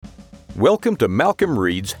Welcome to Malcolm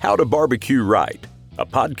Reed's How to Barbecue Right, a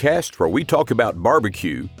podcast where we talk about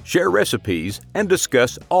barbecue, share recipes, and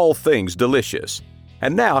discuss all things delicious.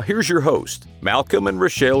 And now, here's your host, Malcolm and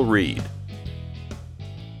Rochelle Reed.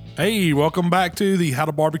 Hey, welcome back to the How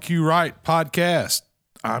to Barbecue Right podcast.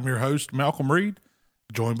 I'm your host, Malcolm Reed,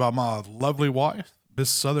 joined by my lovely wife, Miss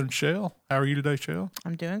Southern Shell. How are you today, Shell?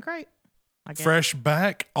 I'm doing great. Fresh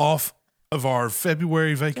back off of our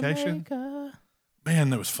February vacation. Jamaica.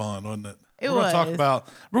 Man, that was fun, wasn't it? It We're was.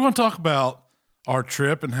 We're going to talk about our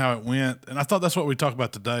trip and how it went. And I thought that's what we talk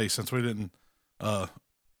about today, since we didn't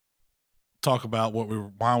talk about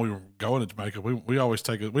why we were going to Jamaica. We always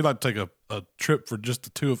we like to take a trip for just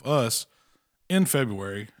the two of us in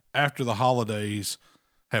February after the holidays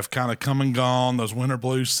have kind of come and gone. Those winter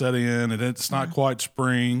blues set in, and it's not quite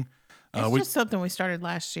spring. It's just something we started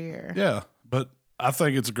last year. Yeah, but I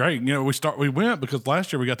think it's great. You know, we went because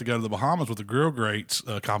last year we got to go to the Bahamas with the Grill Greats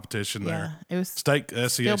competition there. Yeah, it was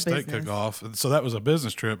SES steak cook-off. And so that was a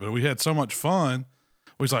business trip, but we had so much fun.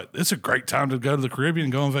 We was like, it's a great time to go to the Caribbean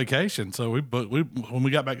and go on vacation. So when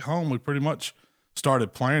we got back home, we pretty much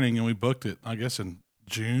started planning, and we booked it, I guess, in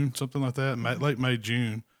June, something like that, late May,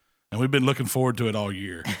 June. And we've been looking forward to it all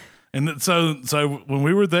year. And so when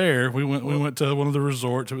we were there, we went to one of the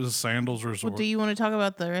resorts. It was a Sandals resort. Well, do you want to talk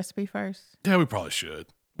about the recipe first? Yeah, we probably should.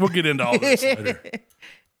 We'll get into all this later.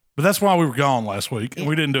 But that's why we were gone last week, and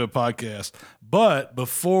we didn't do a podcast. But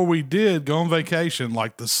before we did go on vacation,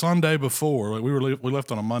 like the Sunday before, like we left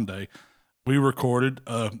on a Monday, we recorded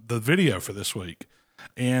the video for this week.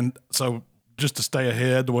 And so just to stay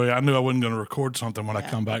ahead, the way I knew I wasn't going to record something when I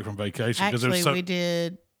come back from vacation. Actually, we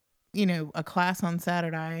did, a class on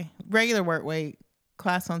Saturday, regular work week,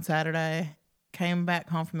 class on Saturday, came back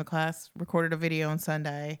home from the class, recorded a video on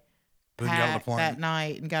Sunday, packed that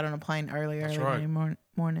night, and got on a plane early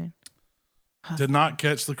morning. Did not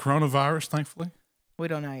catch the coronavirus, thankfully. We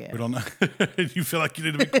don't know yet. We don't know. You feel like you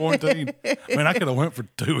need to be quarantined? I mean, I could have went for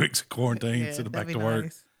 2 weeks of quarantine instead of back to work.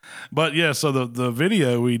 Nice. But yeah, so the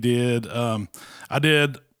video we did, I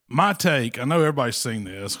did my take. I know everybody's seen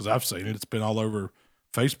this because I've seen it. It's been all over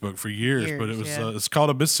Facebook for years, but it was it's called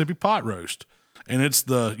a Mississippi pot roast. And it's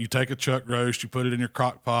you take a chuck roast, you put it in your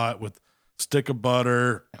crock pot with a stick of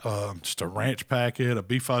butter, just a ranch packet, a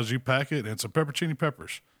beef au jus packet, and some pepperoni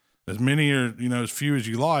peppers. As many or as few as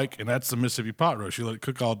you like, and that's the Mississippi pot roast. You let it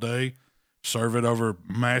cook all day, serve it over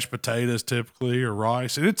mashed potatoes typically or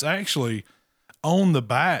rice. And it's actually on the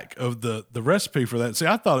back of the recipe for that. See,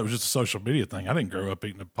 I thought it was just a social media thing. I didn't grow up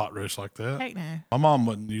eating a pot roast like that. Heck no. My mom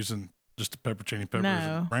wasn't using just the pepperoni peppers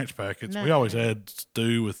and ranch packets. No. We always had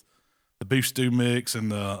stew with the beef stew mix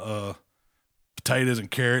and the potatoes and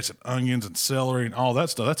carrots and onions and celery and all that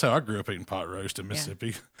stuff. That's how I grew up eating pot roast in Mississippi.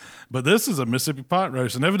 Yeah. But this is a Mississippi pot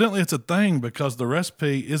roast, and evidently it's a thing because the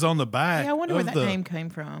recipe is on the back. Yeah, I wonder where that name came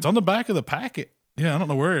from. It's on the back of the packet. Yeah, I don't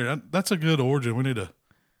know where. That's a good origin. We need to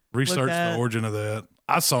research the origin of that.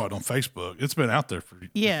 I saw it on Facebook. It's been out there for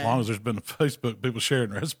as long as there's been a Facebook, people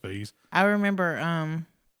sharing recipes. I remember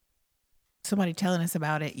somebody telling us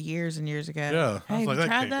about it years and years ago. Yeah. Hey, I was like,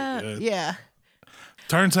 have you tried that? Yeah.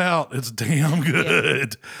 Turns out it's damn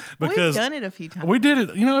good. Because we've done it a few times. We did it.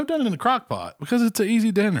 I've done it in the crock pot because it's an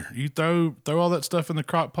easy dinner. You throw all that stuff in the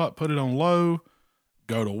crock pot, put it on low,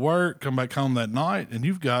 go to work, come back home that night, and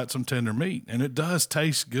you've got some tender meat. And it does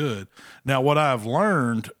taste good. Now, what I've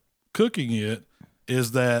learned cooking it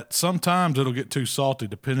is that sometimes it'll get too salty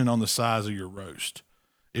depending on the size of your roast.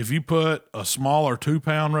 If you put a smaller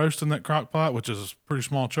 2-pound roast in that crock pot, which is a pretty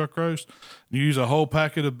small chuck roast, you use a whole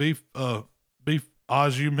packet of beef au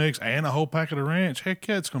jus mix and a whole packet of ranch, heck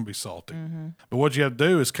yeah, it's going to be salty. Mm-hmm. But what you have to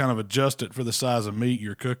do is kind of adjust it for the size of meat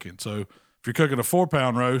you're cooking. So if you're cooking a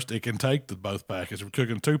 4-pound roast, it can take both packets. If you're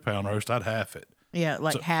cooking a 2-pound roast, I'd half it. Yeah,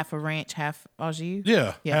 half a ranch, half au jus?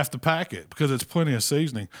 Yeah, half the packet because it's plenty of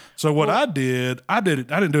seasoning. So I did it. I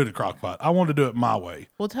didn't do it in crock pot. I wanted to do it my way.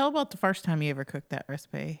 Well, tell about the first time you ever cooked that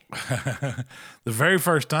recipe. The very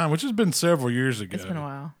first time, which has been several years ago. It's been a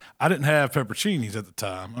while. I didn't have pepperoncinis at the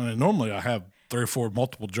time. I mean, normally I have 3 or 4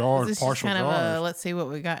 multiple jars, this partial is kind jars. of let's see what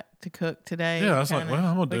we got to cook today. Yeah, I was like, well,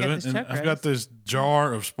 I'm going to do it. And I've got this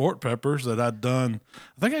jar of sport peppers that I'd done.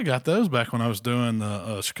 I think I got those back when I was doing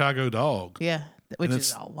the Chicago Dog. Yeah, which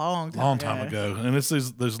is a long time ago. And it's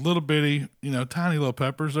these little bitty, tiny little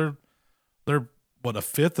peppers. They're what, a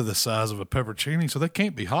fifth of the size of a pepperoni, so they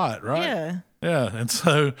can't be hot, right? Yeah. Yeah, and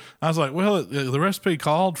so I was like, well, the recipe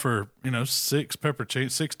called for 6 to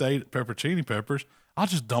 8 pepperoni peppers. I'll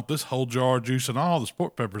just dump this whole jar of juice and all the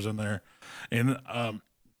sport peppers in there. And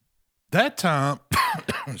that time,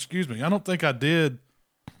 excuse me, I don't think I did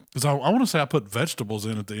Because I want to say I put vegetables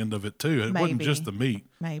in at the end of it too. It wasn't just the meat.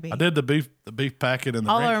 Maybe I did the beef packet and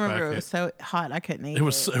the all I ranch remember packet. it was so hot I couldn't eat. It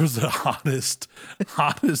was the hottest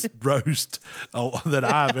roast that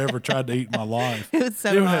I've ever tried to eat in my life. It was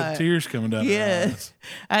so it would hot. have tears coming down. Yeah, my eyes.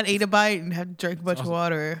 I'd eat a bite and have to drink a bunch of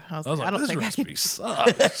water. I was like, I don't this think recipe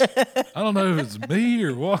sucks. I don't know if it's me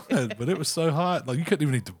or what, but it was so hot. Like you couldn't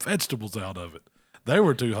even eat the vegetables out of it. They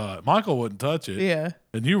were too hot. Michael wouldn't touch it. Yeah.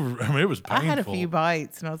 And you were, I mean, it was painful. I had a few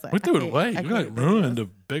bites and I was like, We threw it away. We like ruined this. a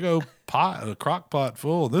big old pot, a crock pot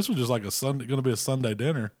full. This was just like going to be a Sunday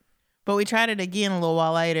dinner. But we tried it again a little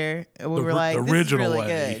while later. And we were like, this is really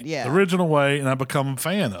good. Yeah. The original way. And I become a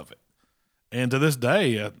fan of it. And to this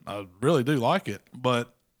day, I really do like it.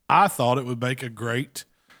 But I thought it would make a great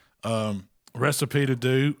recipe to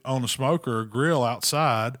do on a smoker or grill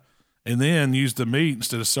outside. And then use the meat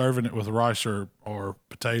instead of serving it with rice or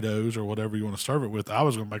potatoes or whatever you want to serve it with. I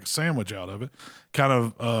was going to make a sandwich out of it.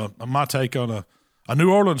 Kind of my take on a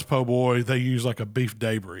New Orleans po' boy, they use like a beef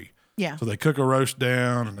debris. Yeah. So they cook a roast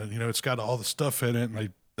down and then, it's got all the stuff in it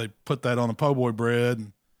and they put that on a po' boy bread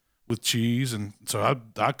and, with cheese. And so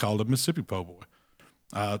I called it Mississippi po' boy.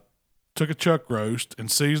 I took a chuck roast and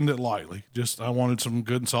seasoned it lightly. I wanted some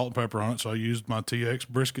good salt and pepper on it. So I used my TX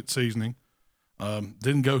brisket seasoning.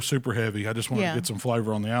 Didn't go super heavy. I just wanted to get some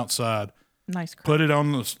flavor on the outside. Nice. Crunch. Put it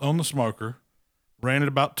on the smoker. Ran it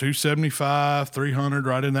about 275, 300,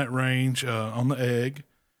 right in that range on the egg.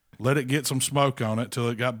 Let it get some smoke on it till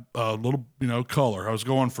it got a little, color. I was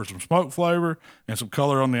going for some smoke flavor and some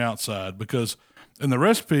color on the outside because in the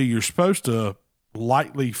recipe you're supposed to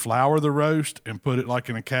lightly flour the roast and put it like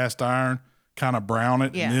in a cast iron, kind of brown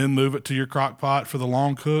it, and then move it to your crock pot for the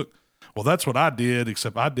long cook. Well, that's what I did,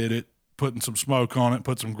 except I did it putting some smoke on it,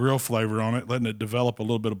 put some grill flavor on it, letting it develop a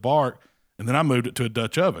little bit of bark, and then I moved it to a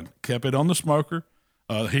Dutch oven. Kept it on the smoker.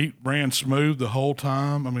 Heat ran smooth the whole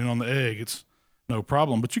time. I mean, on the egg, it's no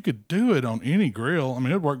problem. But you could do it on any grill. I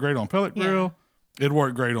mean, it'd work great on pellet grill. It'd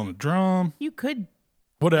work great on the drum. You could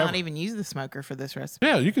not even use the smoker for this recipe.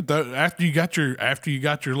 Yeah, you could. After you got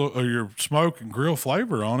your smoke and grill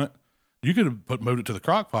flavor on it, you could have moved it to the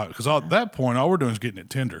crock pot because at that point, all we're doing is getting it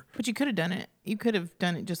tender. But you could have done it. You could have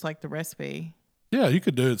done it just like the recipe. Yeah, you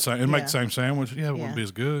could do it and make the same sandwich. Yeah, it wouldn't be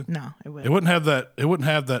as good. No, it wouldn't. It wouldn't have that. It wouldn't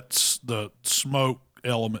have the smoke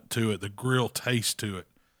element to it, the grill taste to it,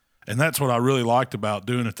 and that's what I really liked about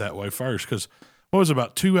doing it that way first. Because what was it,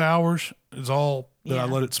 about 2 hours is all that I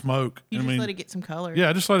let it smoke. You just let it get some color. Yeah,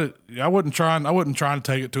 I just let it. I wasn't trying to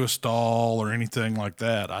take it to a stall or anything like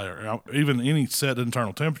that. Even any set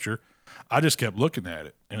internal temperature. I just kept looking at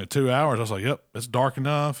it. And at 2 hours, I was like, yep, it's dark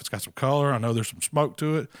enough. It's got some color. I know there's some smoke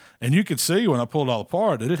to it. And you could see when I pulled it all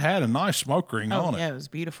apart that it had a nice smoke ring on it. Yeah, it was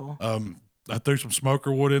beautiful. I threw some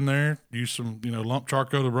smoker wood in there, used some, lump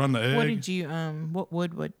charcoal to run the egg. What did you, what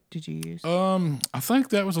wood did you use? I think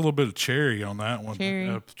that was a little bit of cherry on that one.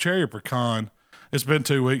 Cherry or pecan. It's been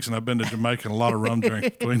 2 weeks and I've been to Jamaica and a lot of rum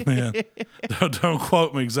drinks between then. Don't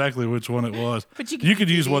quote me exactly which one it was. But you could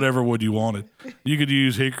use whatever wood you wanted. You could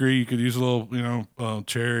use hickory. You could use a little,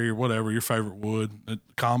 cherry or whatever, your favorite wood. A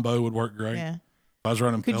combo would work great. Yeah. If I was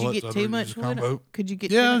running pellets, could you get too much wood? Could you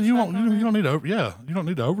get? Yeah, you don't need to. Yeah, you don't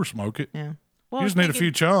need to over smoke it. Yeah. Well, you just need a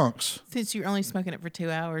few chunks. Since you're only smoking it for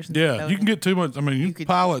 2 hours. Yeah, you can get too much. I mean, you can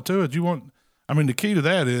pile it to it. The key to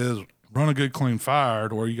that is run a good clean fire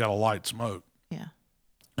to where you got a light smoke. Yeah.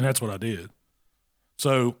 And that's what I did.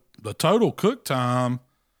 So the total cook time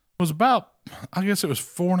was about, I guess it was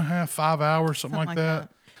 4.5, 5 hours, something like that.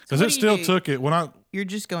 Because it still took it when You're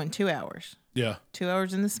just going 2 hours. Yeah. 2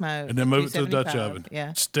 hours in the smoke. And then move it to the Dutch oven.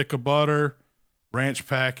 Yeah. Stick of butter, ranch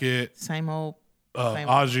packet. Same old.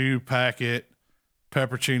 Au jus packet,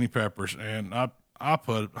 peppercini peppers. And I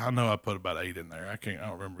put about 8 in there. I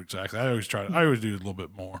don't remember exactly. I always do a little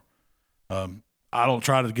bit more. I don't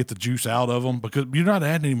try to get the juice out of them because you're not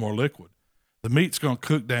adding any more liquid. The meat's going to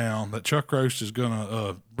cook down. That chuck roast is going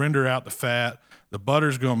to render out the fat. The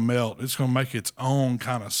butter's going to melt. It's going to make its own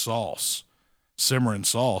kind of sauce, simmering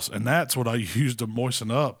sauce. And that's what I use to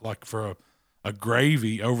moisten up, like for a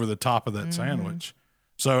gravy over the top of that sandwich.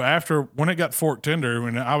 So when it got fork tender,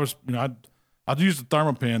 I'd use the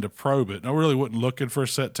thermopan to probe it. I really wasn't looking for a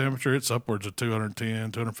set temperature. It's upwards of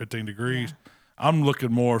 210, 215 degrees. Yeah. I'm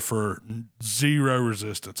looking more for zero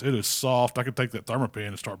resistance. It is soft. I could take that thermopan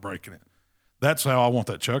and start breaking it. That's how I want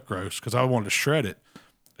that chuck roast because I wanted to shred it.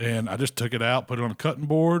 And I just took it out, put it on a cutting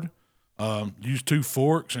board, used 2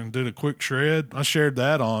 forks and did a quick shred. I shared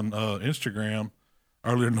that on Instagram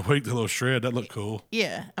earlier in the week, the little shred. That looked cool.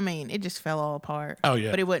 Yeah. I mean, it just fell all apart. Oh, yeah.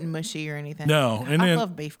 But it wasn't mushy or anything. No. And I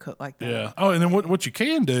love beef cooked like that. Yeah. Oh, and then what you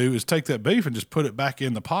can do is take that beef and just put it back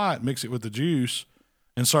in the pot, mix it with the juice,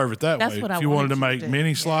 and serve it that That's way. what If I you wanted to wanted make you to do.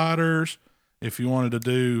 mini sliders, if you wanted to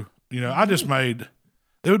do, I just made.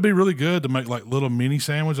 It would be really good to make like little mini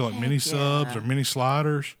sandwiches, like mini subs or mini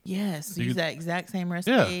sliders. Yes, use that exact same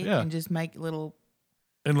recipe yeah. and just make little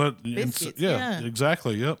biscuits.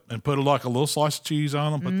 Exactly. Yep. And put like a little slice of cheese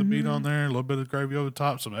on them, put the meat on there, a little bit of gravy over the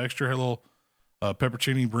top, some extra little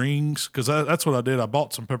pepperoni rings. Because that's what I did. I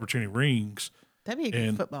bought some pepperoni rings. That'd be a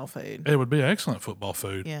good football food. It would be excellent football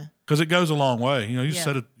food. Yeah. Because it goes a long way. You just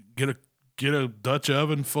get a Dutch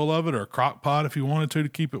oven full of it, or a crock pot if you wanted to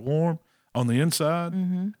keep it warm on the inside,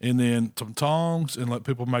 and then some tongs, and let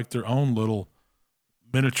people make their own little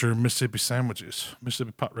miniature Mississippi sandwiches,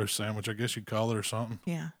 Mississippi pot roast sandwich, I guess you'd call it, or something.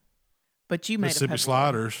 Yeah. But you made Mississippi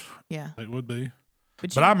sliders. Yeah. It would be.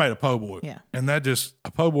 But I made a po' boy. Yeah. And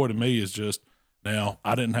a po' boy to me is just, now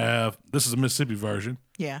I didn't have, this is a Mississippi version.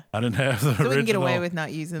 Yeah. I didn't have the original. We can get away with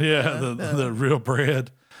not using the real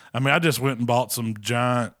bread. I mean, I just went and bought some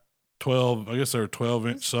giant 12, I guess they were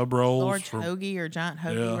 12-inch sub rolls. Large hoagie or giant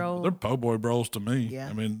hoagie rolls. They're po' boy rolls to me. Yeah.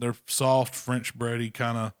 I mean, they're soft French bready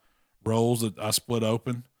kind of rolls that I split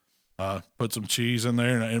open. Put some cheese in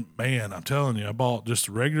there, and man, I'm telling you, I bought just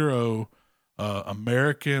a regular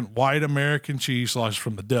white American cheese slice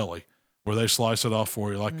from the deli, where they slice it off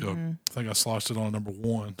for you. I think I sliced it on number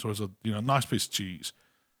 1, so it's a nice piece of cheese.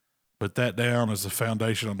 Put that down as the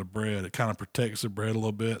foundation on the bread. It kind of protects the bread a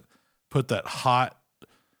little bit. Put that hot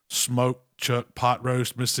smoked chuck pot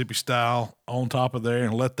roast Mississippi style on top of there,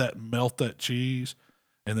 and let that melt that cheese.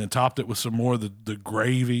 And then topped it with some more of the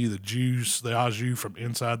gravy, the juice, the au jus from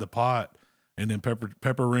inside the pot, and then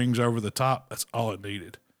pepper rings over the top. That's all it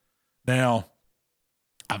needed. Now,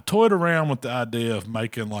 I've toyed around with the idea of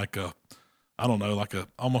making like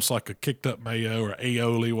almost like a kicked up mayo or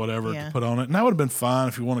aioli, whatever, to put on it. And that would have been fine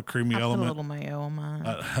if you want a creamy element. Put a little mayo on mine.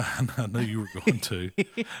 I knew you were going to.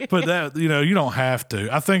 But that, you don't have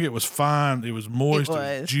to. I think it was fine. It was moist. It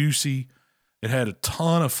was juicy. It had a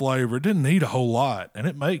ton of flavor. It didn't need a whole lot, and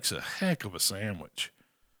it makes a heck of a sandwich.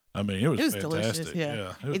 I mean, it was fantastic. Delicious,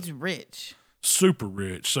 yeah. It's rich. Super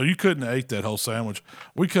rich. So you couldn't have ate that whole sandwich.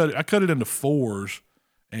 I cut it into 4s,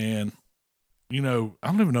 and, I don't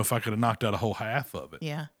even know if I could have knocked out a whole half of it.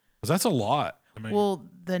 Yeah. Because that's a lot. I mean,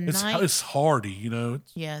 it's hearty,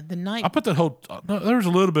 the night. I put that there was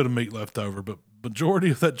a little bit of meat left over, but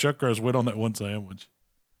majority of that chuck roast went on that one sandwich.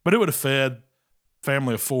 But it would have fed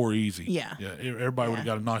family of 4 easy. Yeah. Yeah. Everybody would have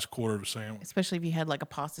got a nice quarter of a sandwich. Especially if you had like a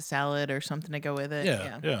pasta salad or something to go with it.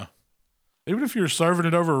 Yeah. Even if you're serving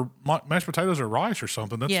it over mashed potatoes or rice or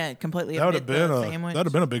something. Completely. That would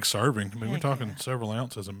have been a big serving. I mean, we're talking yeah. several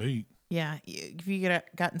ounces of meat. Yeah. If you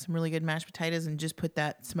gotten some really good mashed potatoes and just put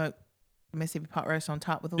that smoked Mississippi pot roast on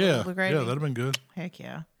top with a little bit of gravy. Yeah, that'd have been good. Heck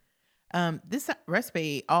yeah. This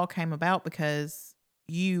recipe all came about because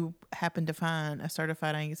you happened to find a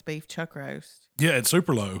certified Angus beef chuck roast. Yeah, it's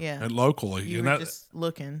super low. Yeah. And locally. You were just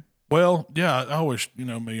looking. Well, yeah, I always,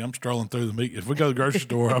 me, I'm strolling through the meat. If we go to the grocery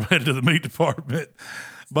store, I'm headed to the meat department.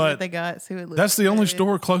 But they got, see what it looks that's the only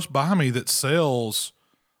store close by me that sells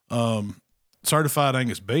certified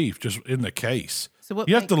Angus beef just in the case. So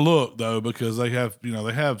you have to look though, because they have,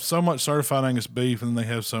 they have so much certified Angus beef, and then they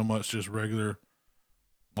have so much just regular.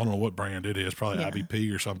 I don't know what brand it is, probably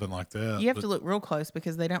IBP or something like that. You have to look real close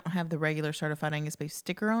because they don't have the regular certified Angus beef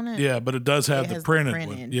sticker on it. Yeah, but it does have the printed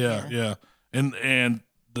one. Yeah. And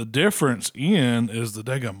the difference is the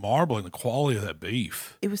daggone marbling, the quality of that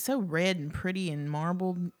beef. It was so red and pretty and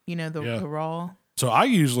marbled, the raw. So I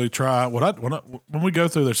usually try when we go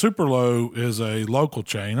through there. Super Low is a local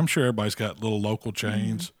chain. I'm sure everybody's got little local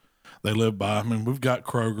chains they live by. I mean, we've got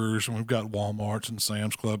Kroger's and we've got Walmart's and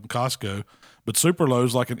Sam's Club and Costco, but Super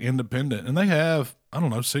Low's like an independent, and they have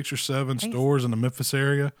 6 or 7 stores in the Memphis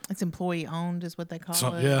area. It's employee owned, is what they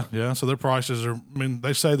call it. Yeah. So their prices are. I mean,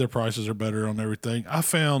 they say their prices are better on everything. I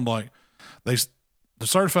found like the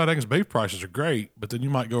certified Angus beef prices are great, but then you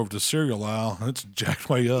might go over to the cereal aisle and it's jacked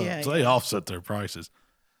way up. So they offset their prices.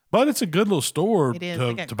 But it's a good little store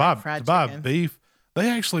to buy beef. They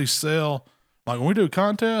actually sell, like when we do a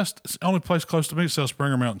contest, it's the only place close to me that sells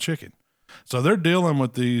Springer Mountain chicken. So they're dealing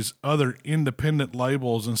with these other independent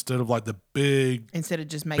labels instead of like the instead of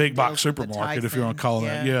just making big box supermarket, if you want to call it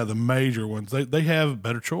that. Yeah, the major ones. They have a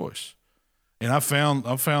better choice. And I found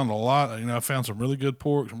a lot. I found some really good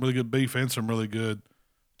pork, some really good beef, and some really good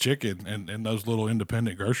chicken in those little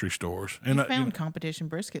independent grocery stores. And you found competition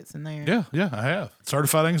briskets in there. Yeah, I have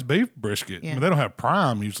certified Angus beef brisket. Yeah. I mean, they don't have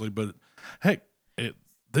prime usually, but heck,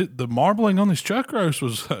 the marbling on this chuck roast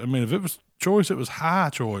was. I mean, if it was choice, it was high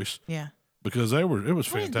choice. Yeah, because it was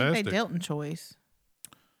fantastic. They dealt in choice.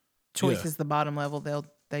 Choice is the bottom level. They'll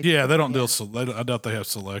They don't deal. I doubt they have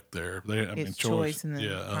select there. It's choice and then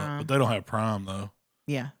prime. But they don't have prime though.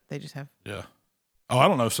 Yeah, they just have. Yeah. Oh, I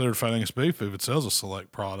don't know if Certified Angus beef if it sells a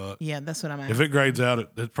select product. Yeah, that's what I'm asking. If it grades out,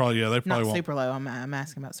 it probably they probably not won't. Super low. I'm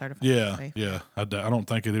asking about certified. Yeah, beef. yeah. I don't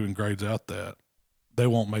think it even grades out that. They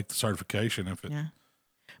won't make the certification if it. Yeah.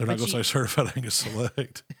 They're not going to say Certified Angus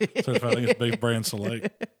Select, Certified Angus Beef Brand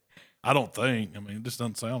Select. I don't think. I mean, it just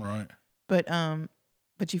doesn't sound right.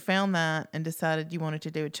 But you found that and decided you wanted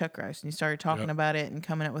to do a chuck roast, and you started talking about it and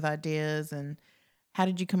coming up with ideas. And how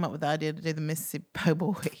did you come up with the idea to do the Mississippi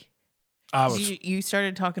PoBoy? You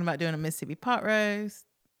started talking about doing a Mississippi pot roast,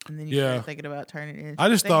 and then you started thinking about turning it into.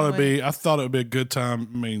 I thought it would be a good time.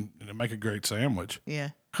 I mean, to make a great sandwich.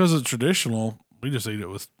 Yeah, because it's traditional. We just eat it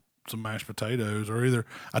with some mashed potatoes, or either.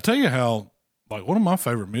 I tell you how, like one of my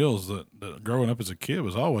favorite meals that growing up as a kid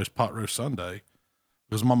was always pot roast Sunday,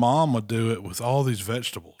 because my mom would do it with all these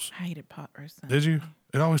vegetables. I hated pot roast Sunday. Did you?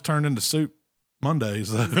 It always turned into soup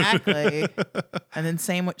Mondays. Exactly. And then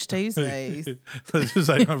sandwich Tuesdays. Just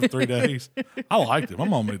ate them for 3 days. I liked it. My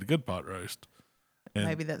mom made a good pot roast. And,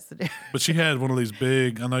 maybe that's the difference. But she had one of these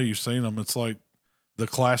big, I know you've seen them. It's like the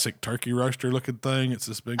classic turkey roaster looking thing. It's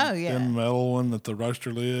this big thin metal one with the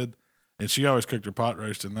roaster lid. And she always cooked her pot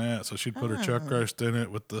roast in that. So she'd put her chuck roast in it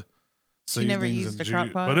with the seasonings. She never used a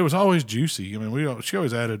crock pot? But it was always juicy. I mean, she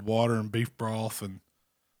always added water and beef broth and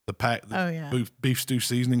the beef stew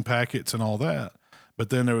seasoning packets and all that. But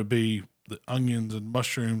then there would be the onions and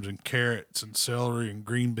mushrooms and carrots and celery and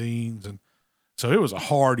green beans. And so it was a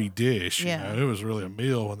hearty dish. Yeah. You know, it was really a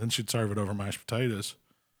meal. And then she'd serve it over mashed potatoes.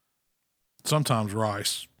 Sometimes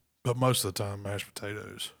rice, but most of the time mashed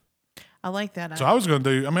potatoes. I like that. So I was going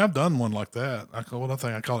to do, I've done one like that. I call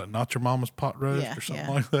it Not Your Mama's Pot Roast or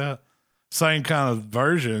something like that. Same kind of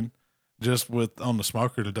version. Just on the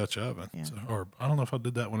smoker in a Dutch oven. Yeah. So, or I don't know if I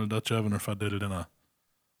did that one in a Dutch oven or if I did it in a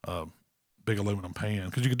big aluminum pan.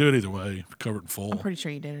 Because you could do it either way, cover it in full. I'm pretty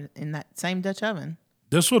sure you did it in that same Dutch oven.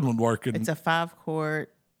 This one would work. It's a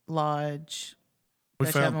 5-quart Lodge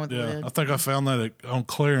Dutch oven with lid. I think I found that on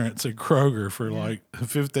clearance at Kroger for like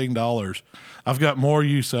 $15. I've got more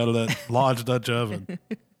use out of that Lodge Dutch oven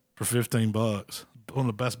for $15. One of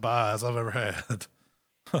the best buys I've ever had.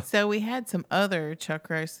 So we had some other chuck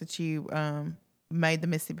roasts that you made the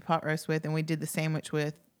Mississippi pot roast with, and we did the sandwich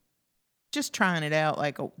with, just trying it out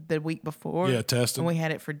like the week before. Yeah, testing. And we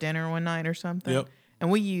had it for dinner one night or something. Yep. And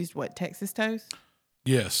we used Texas toast?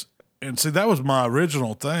 Yes. And see, that was my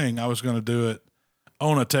original thing. I was going to do it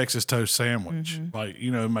on a Texas toast sandwich. Mm-hmm.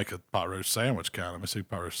 Like, make a pot roast sandwich kind of, Mississippi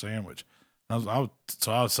pot roast sandwich. I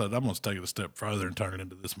said, I'm going to take it a step further and turn it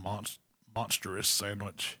into this monstrous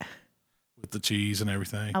sandwich. With the cheese and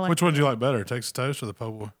everything. Which one do you like better, Texas toast or the po'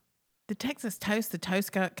 boy? The Texas toast, the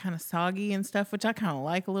toast got kind of soggy and stuff, which I kind of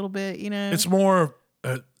like a little bit, It's more,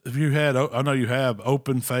 if you had, I know you have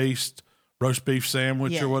open-faced roast beef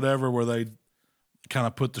sandwich or whatever, where they kind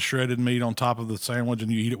of put the shredded meat on top of the sandwich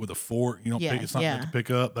and you eat it with a fork. You don't pick, it's not meant to pick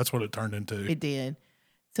up. That's what it turned into. It did.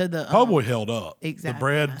 So the po' boy held up. Exactly. The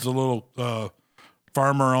bread's a little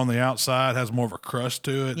firmer on the outside, has more of a crust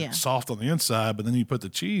to it. Yeah. It's soft on the inside, but then you put the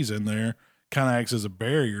cheese in there. Kind of acts as a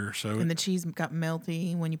barrier, and the cheese got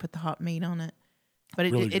melty when you put the hot meat on it. But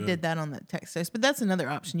it really it did that on the Texas toast. But that's another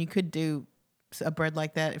option. You could do a bread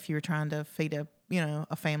like that if you were trying to feed a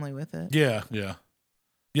family with it. Yeah.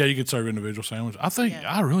 You could serve individual sandwich.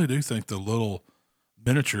 I really do think the little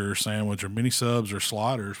miniature sandwich or mini subs or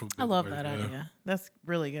sliders would be I love that idea. That's a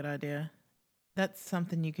really good idea. That's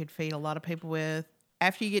something you could feed a lot of people with.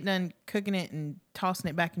 After you get done cooking it and tossing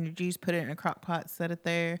it back in your juice, put it in a crock pot, set it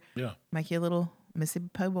there. Yeah. Make you a little Mississippi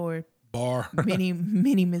PoBoy bar. mini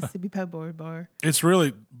Mississippi PoBoy bar. It's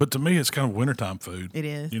really, but to me, it's kind of wintertime food. It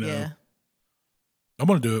is, yeah. I'm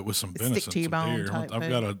going to do it with some venison, stick to your bone deer. type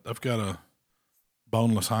I've got a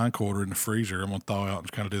boneless hindquarter in the freezer. I'm going to thaw out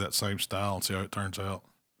and kind of do that same style and see how it turns out.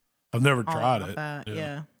 I've never tried it.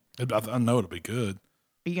 Yeah. I know it'll be good.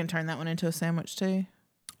 Are you going to turn that one into a sandwich too?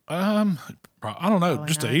 I don't know. Probably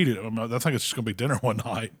just not. to eat it. I think it's just going to be dinner one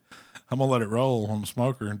night. I'm going to let it roll on the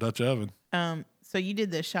smoker in Dutch oven. So you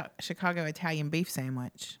did the Chicago Italian beef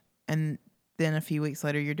sandwich, and then a few weeks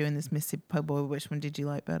later you're doing this Mississippi po' boy. Which one did you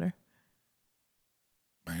like better?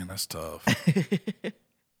 Man, that's tough.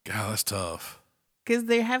 God, that's tough. Because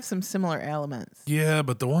they have some similar elements. Yeah,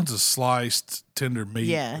 but the one's a sliced tender meat.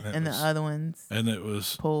 Yeah, and the other ones. And it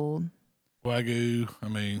was pulled. Wagyu.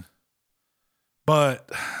 But,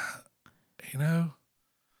 the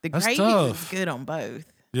that's gravy tough. was good on both.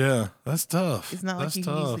 Yeah, that's tough. It's not that's like you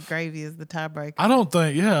tough. can use the gravy as the tiebreaker. I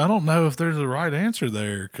don't know if there's a right answer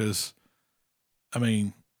there because,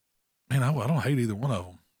 man, I don't hate either one of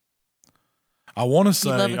them. I want to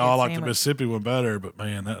love say, a good I like the sandwich. Mississippi one better, but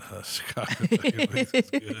man, that Chicago wings is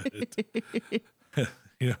good.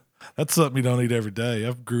 You know, that's something you don't eat every day.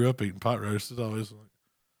 I grew up eating pot roast. It's always like,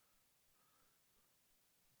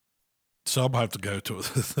 so I'm gonna have to go to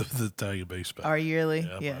the Italian beef spot. Are you really?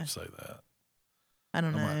 Yeah, I'm gonna have to say that. I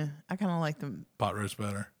don't know. I kind of like the Pot roast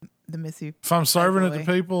better. Mississippi. If I'm serving it PoBoy.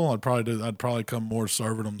 to people, I'd probably come more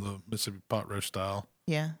serving them the Mississippi pot roast style.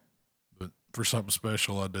 Yeah. But for something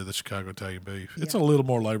special, I'd do the Chicago Italian beef. Yeah. It's a little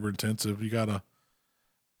more labor intensive. You gotta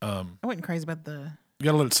I wasn't crazy about the you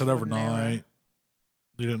gotta let it sit Jordanaira. overnight.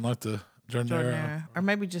 You didn't like the Jordanaira? or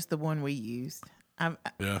maybe just the one we used.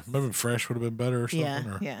 Yeah, maybe fresh would have been better or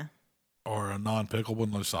something. Yeah. Or a non-pickle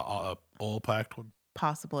one, like a oil-packed one.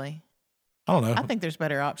 Possibly. I don't know. I think there's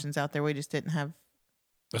better options out there. We just didn't have.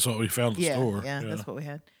 That's what we found in the store. Yeah, that's what we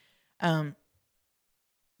had.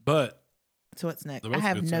 But so what's next? they're I both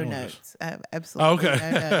have good no sandwiches. notes. I have absolutely no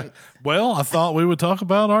Okay. notes. Well, I thought we would talk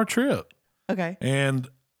about our trip. Okay. And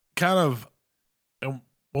kind of,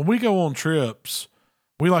 when we go on trips,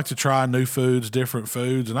 we like to try new foods, different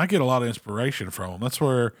foods, and I get a lot of inspiration from them. That's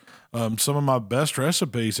where some of my best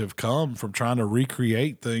recipes have come from, trying to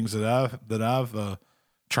recreate things that I've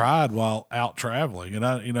tried while out traveling. And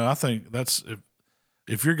I think that's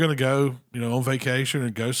if you're going to go, on vacation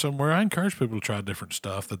and go somewhere, I encourage people to try different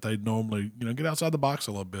stuff that they normally, get outside the box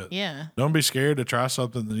a little bit. Yeah. Don't be scared to try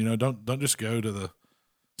something. Don't just go to the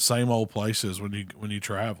same old places when you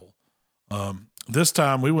travel. This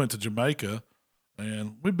time we went to Jamaica.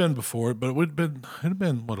 And we've been before it, but it had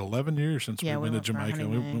been 11 years since we've been to Jamaica.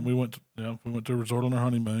 We went to a resort on our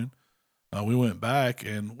honeymoon. We went back,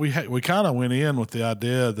 and we kind of went in with the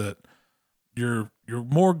idea that you're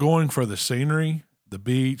more going for the scenery, the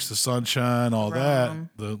beach, the sunshine, all that,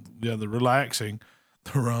 the relaxing,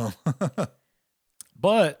 the rum.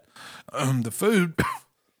 But the food.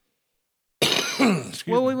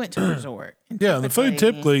 Well, we went to a resort. Yeah, the food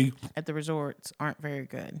typically at the resorts aren't very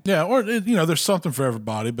good. Yeah, or there's something for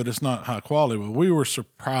everybody, but it's not high quality. But we were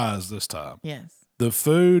surprised this time. Yes, the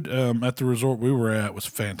food at the resort we were at was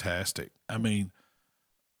fantastic. I mean,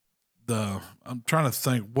 I'm trying to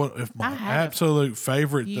think what if my absolute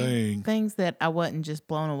favorite things that I wasn't just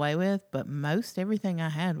blown away with, but most everything I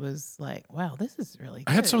had was like, wow, this is really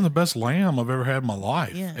good. I had some of the best lamb I've ever had in my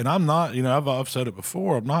life. Yeah. And I'm not, I've said it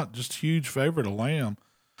before, I'm not just a huge favorite of lamb.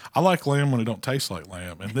 I like lamb when it don't taste like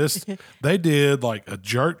lamb. And this, they did like a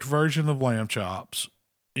jerked version of lamb chops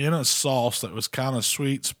in a sauce that was kind of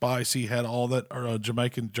sweet, spicy, had all that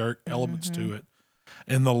Jamaican jerk elements to it.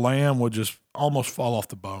 And the lamb would just almost fall off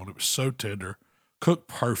the bone. It was so tender, cooked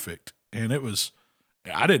perfect. And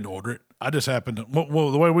I didn't order it. I just happened to, well,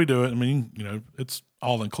 the way we do it, I mean, it's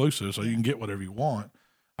all inclusive, so you can get whatever you want.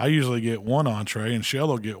 I usually get one entree and Shell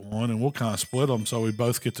will get one, and we'll kind of split them so we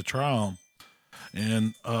both get to try them.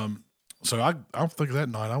 And so I think that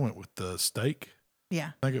night I went with the steak.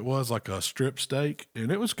 Yeah. I think it was like a strip steak,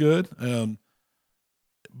 and it was good. In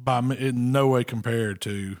no way compared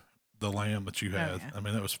to the lamb that you had. I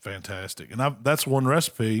mean, that was fantastic. And that's one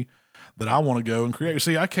recipe that I want to go and create.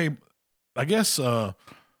 See, I guess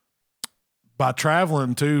by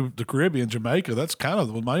traveling to the Caribbean, Jamaica, that's kind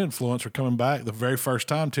of my influence for coming back the very first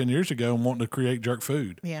time 10 years ago and wanting to create jerk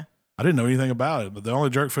food. Yeah. I didn't know anything about it, but the only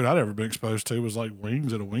jerk food I'd ever been exposed to was like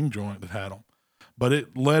wings at a wing joint that had them. But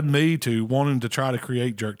it led me to wanting to try to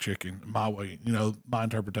create jerk chicken my way, my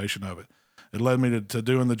interpretation of it. It led me to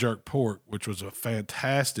doing the jerk pork, which was a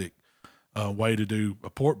fantastic way to do a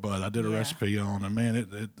pork butt. I did a recipe on it. Man, it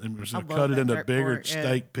was cut it into bigger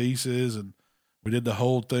steak pieces, and we did the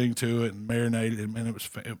whole thing to it and marinated it. Man,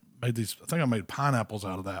 it made these. I think I made pineapples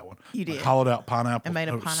out of that one. You did. Like hollowed out pineapples. I made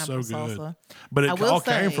a so pineapple salsa. Good. But it all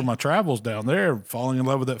came from my travels down there, falling in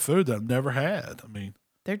love with that food that I've never had. I mean,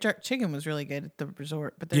 their jerk chicken was really good at the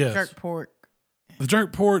resort, but their jerk pork. The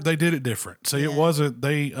jerk pork, they did it different. See, it wasn't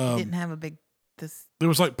they didn't have a big it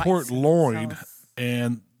was like pork loin, sauce.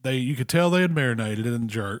 And you could tell they had marinated it in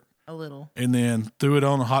jerk a little, and then threw it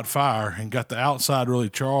on a hot fire and got the outside really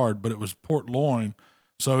charred, but it was pork loin,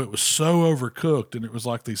 so it was so overcooked, and it was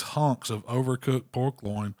like these hunks of overcooked pork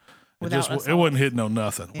loin. It wasn't hitting on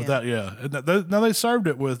nothing. Without now they served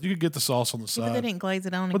it with, you could get the sauce on the side. But they didn't glaze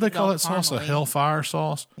it on. What they call that sauce? A Hellfire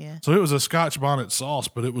sauce. Yeah. So it was a Scotch bonnet sauce,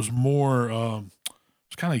 but it was more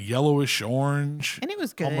it's kind of yellowish orange, and it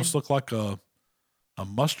was good. Almost looked like a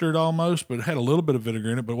mustard almost, but it had a little bit of vinegar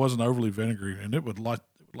in it, but it wasn't overly vinegary, and it would light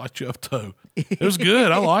you up too. It was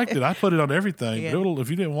good. I liked it. I put it on everything. Yeah. But if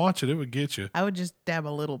you didn't watch it, it would get you. I would just dab a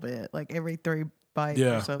little bit, like every 3 bites.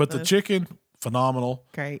 Yeah, or so. But the chicken, phenomenal.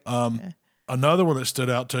 Great. Another one that stood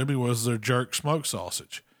out to me was their jerk smoked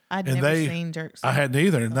sausage. I'd never seen jerk sausage. I hadn't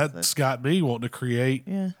either, and that's got me wanting to create.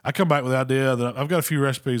 Yeah. I come back with the idea that I've got a few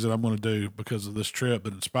recipes that I'm going to do because of this trip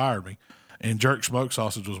that inspired me, and jerk smoked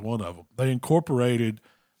sausage was one of them. They incorporated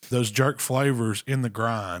those jerk flavors in the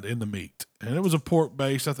grind, in the meat, and it was a pork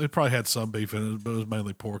base. It probably had some beef in it, but it was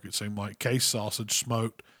mainly pork. It seemed like case sausage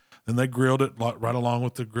smoked. And they grilled it right along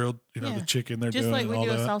with the grilled, the chicken they're just doing. Just like we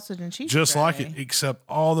do a sausage and cheese. Just like it, except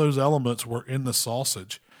all those elements were in the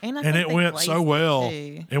sausage. And it went so well.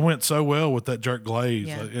 It went so well with that jerk glaze.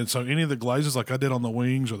 Yeah. And so any of the glazes like I did on the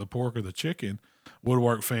wings or the pork or the chicken would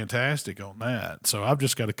work fantastic on that. So I've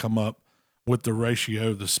just got to come up with the ratio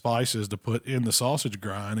of the spices to put in the sausage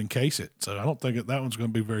grind and case it. So I don't think that one's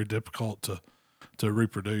going to be very difficult to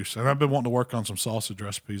reproduce. And I've been wanting to work on some sausage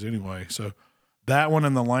recipes anyway. So that one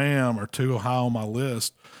and the lamb are too high on my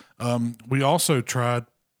list. We also tried,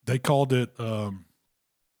 they called it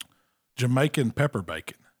Jamaican pepper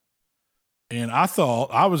bacon. And I thought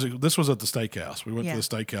this was at the steakhouse. We went to the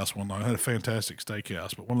steakhouse one night. I had a fantastic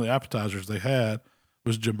steakhouse, but one of the appetizers they had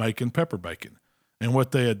was Jamaican pepper bacon. And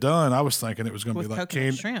what they had done, I was thinking it was going to be like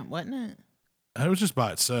coconut shrimp, wasn't it? It was just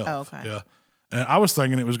by itself. Oh, okay. Yeah. And I was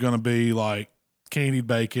thinking it was going to be like candied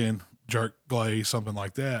bacon, jerk glaze, something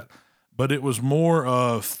like that. But it was more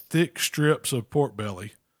of thick strips of pork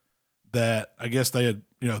belly that I guess they had,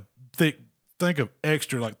 think of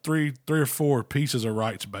extra, like three or four pieces of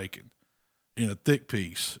Wright's bacon in a thick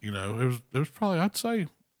piece. It was probably, I'd say,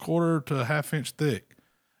 1/4 to 1/2 inch thick.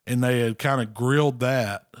 And they had kind of grilled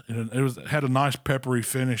that, and it had a nice peppery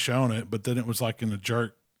finish on it, but then it was like in a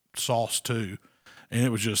jerk sauce too. And it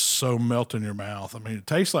was just so melt in your mouth. I mean, it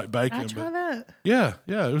tastes like bacon. I try that. Yeah.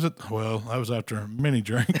 It was I was after many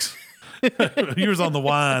drinks. You was on the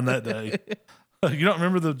wine that day. You don't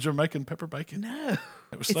remember the Jamaican pepper bacon? No.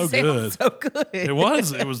 It was so good. So good. It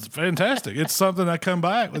was fantastic. It's something I come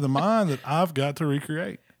back with in mind that I've got to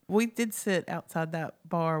recreate. We did sit outside that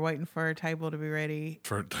bar waiting for a table to be ready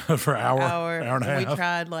For an hour and a half. We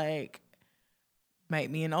tried make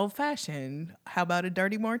me an old fashioned. How about a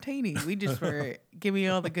dirty martini? We just were give me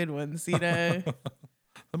all the good ones, The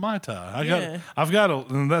Mai Tai. I've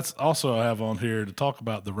got and that's also I have on here to talk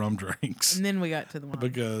about the rum drinks. And then we got to the wine.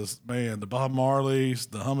 Because man, the Bob Marleys,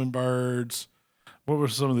 the Hummingbirds, what were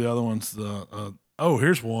some of the other ones?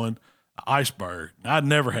 Here's one, Iceberg. I'd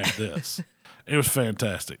never had this. It was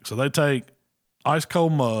fantastic. So they take ice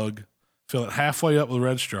cold mug, fill it halfway up with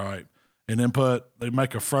Red Stripe, and then they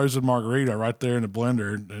make a frozen margarita right there in the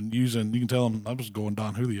blender and you can tell them I was going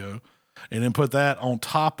Don Julio, and then put that on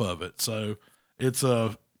top of it. So it's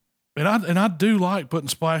and I do like putting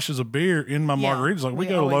splashes of beer in my margaritas. Like we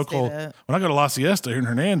go to local, when I go to La Siesta here in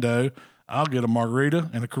Hernando, I'll get a margarita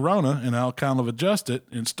and a Corona and I'll kind of adjust it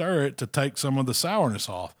and stir it to take some of the sourness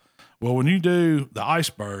off. Well, when you do the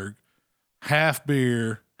Iceberg, half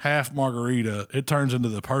beer, half margarita, it turns into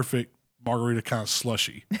the perfect margarita kind of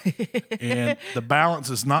slushy. And the balance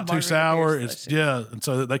is not too sour. And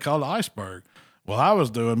so they call it Iceberg. Well, I was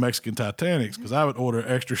doing Mexican Titanics because I would order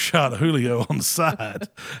an extra shot of Julio on the side,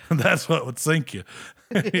 and that's what would sink you.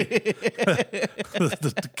 The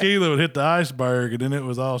tequila would hit the Iceberg, and then it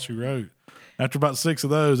was all she wrote. After about 6 of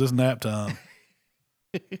those, it's nap time.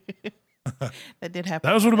 That did happen.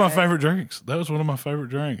 That was one of my favorite drinks. The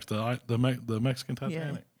Mexican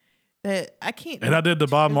Titanic. I can't. And I did the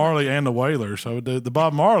Bob Marley and the Whaler. So the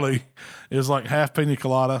Bob Marley is like half pina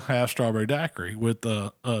colada, half strawberry daiquiri with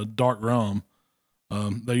dark rum.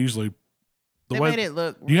 They usually made it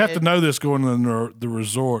look. You have to know this going to the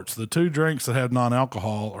resorts. The 2 drinks that have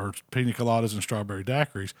non-alcohol are pina coladas and strawberry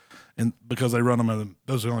daiquiris, and because they run them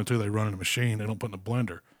those are the only 2 they run in a machine. They don't put in a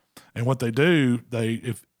blender. And what they do,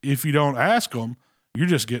 if you don't ask them, you're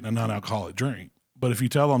just getting a non-alcoholic drink. But if you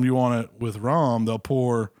tell them you want it with rum, they'll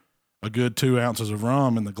pour a good 2 ounces of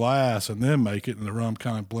rum in the glass and then make it, and the rum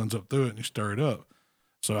kind of blends up through it and you stir it up.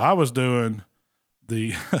 So I was doing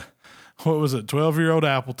the, 12-year-old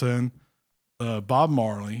Appleton, Bob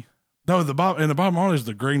Marley. No, the Bob Marley is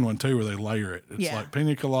the green one too, where they layer it. It's like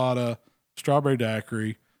pina colada, strawberry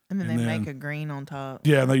daiquiri. And then they make a green on top.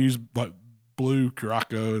 Yeah, and they use like blue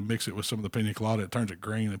Curaçao and mix it with some of the pina colada. It turns it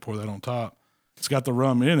green and pour that on top. It's got the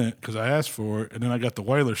rum in it because I asked for it, and then I got the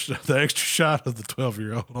Whaler, the extra shot of the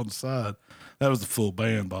 12-year-old on the side. That was the full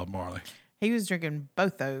band, Bob Marley. He was drinking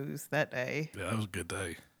both those that day. Yeah, that was a good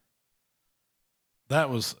day. That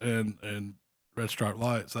was and Red Stripe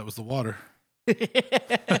Lights. That was the water.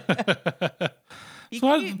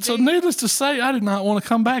 So needless to say, I did not want to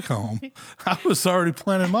come back home. I was already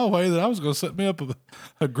planning my way that I was going to set me up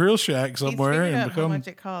a grill shack somewhere and how much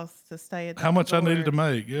it costs to stay at how much I needed to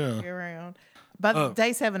make. Yeah, year round. By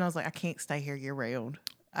day 7, I was like, I can't stay here year round.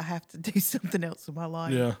 I have to do something else in my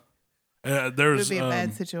life. Yeah. It There's would be a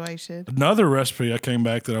bad situation. another recipe I came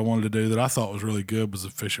back that I wanted to do that I thought was really good was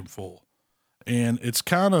the fishing full. And it's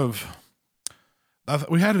kind of,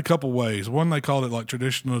 we had it a couple ways. One, they called it like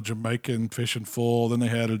traditional Jamaican fishing full. Then they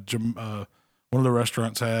had one of the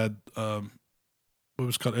restaurants had what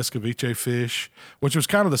was called escabeche fish, which was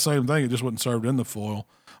kind of the same thing. It just wasn't served in the foil.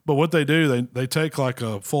 But what they do, they take like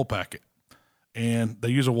a full packet and they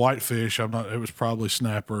use a white fish. It was probably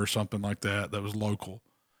snapper or something like that was local.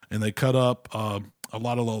 And they cut up a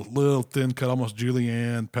lot of little thin cut, almost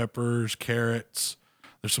julienne, peppers, carrots.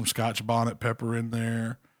 There's some Scotch bonnet pepper in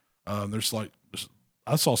there.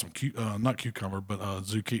 I saw some not cucumber, but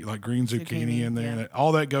zucchini, like green zucchini in there. Yeah. And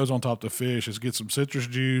all that goes on top of the fish. Is get some citrus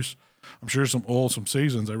juice. I'm sure some oil, some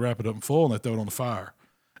seasons. They wrap it up in full and they throw it on the fire,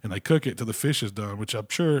 and they cook it till the fish is done. Which I'm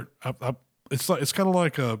sure it's kind of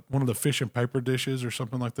like one of the fish and paper dishes or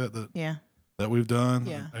something like that. That we've done.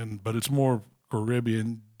 Yeah. But it's more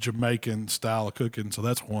Caribbean, Jamaican style of cooking. So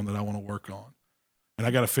that's one that I want to work on. And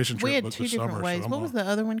I got a fishing trip. We had booked two this different summer, ways. so What was the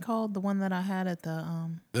other one called? The one that I had at the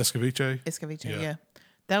escabeche? Escabeche, yeah.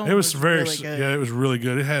 That one It was very really good. Yeah, it was really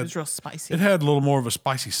good. It was real spicy. It had a little more of a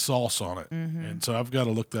spicy sauce on it, Mm-hmm. and so I've got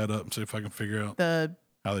to look that up and see if I can figure out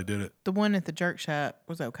how they did it. The one at the jerk shop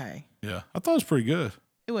was okay. Yeah, I thought it was pretty good.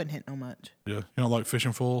 It wasn't hitting on much. Yeah, you don't like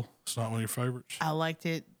fishing full? It's not one of your favorites. I liked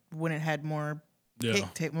it when it had more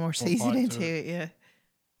more bite seasoning to to it. Yeah.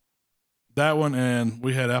 That one, and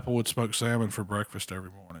we had Applewood smoked salmon for breakfast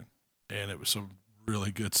every morning, and it was some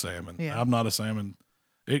really good salmon. Yeah. I'm not a salmon.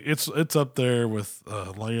 It's up there with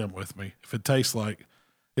lamb with me. If it tastes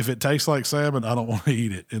like salmon, I don't want to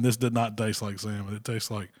eat it. And this did not taste like salmon. It tastes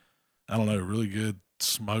like, I don't know, really good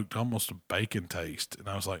smoked, almost a bacon taste. And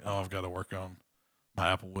I was like, I've got to work on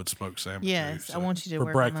my Applewood smoked salmon. Yes, too. I want you to for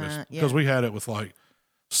work breakfast, on that. because we had it with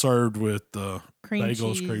served with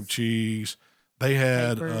bagels, cream cheese. They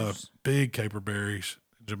had big caper berries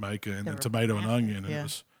in Jamaica, and then tomato and onion, and it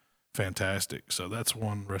was fantastic. So that's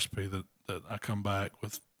one recipe that I come back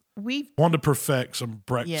with. We wanted to perfect some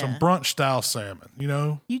brunch style salmon.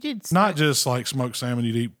 You did not just like smoked salmon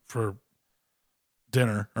you'd eat for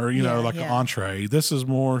dinner or an entree. This is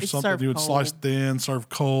more something you would slice thin, serve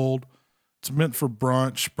cold. It's meant for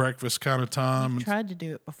brunch, breakfast kind of time. You've tried to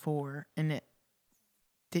do it before, and it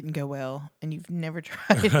didn't go well, and you've never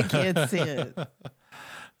tried it again since.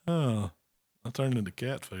 Oh, I turned into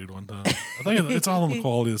cat food one time. I think it's all on the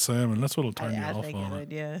quality of the salmon. That's what'll turn you off on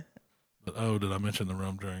it. Yeah. But did I mention the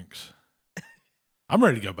rum drinks? I'm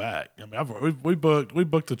ready to go back. I mean, we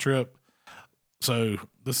booked the trip, so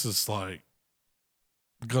this is like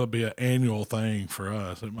going to be an annual thing for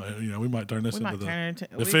us. It might, we might turn this into the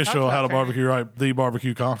official How to Barbecue Right, the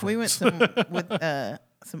barbecue conference. We went with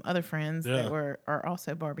some other friends that are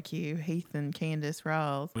also barbecue, Heath and Candace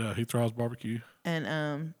Rawls. Yeah, Heath Rawls Barbecue.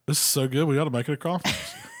 And this is so good, we ought to make it a conference.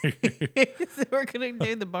 So we're gonna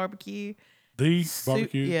do the barbecue. The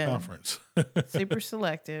barbecue conference. Super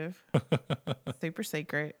selective. Super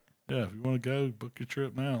secret. Yeah, if you want to go, book your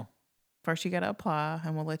trip now. First, you got to apply,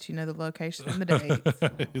 and we'll let you know the location and the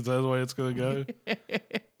dates. Is that the way it's going to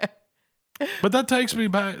go? But that takes me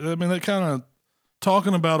back. I mean, that kind of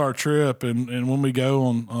talking about our trip and when we go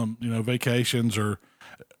on vacations, or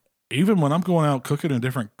even when I'm going out cooking in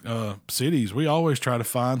different cities, we always try to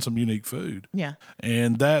find some unique food. Yeah.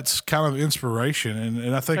 And that's kind of inspiration.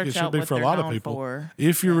 And I think it should be for a lot of people.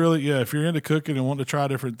 If you're really, if you're into cooking and want to try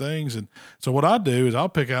different things. And so what I do is I'll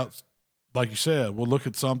pick out, like you said, we'll look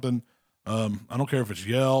at something. I don't care if it's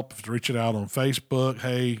Yelp, if it's reaching out on Facebook.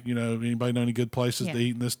 Hey, anybody know any good places to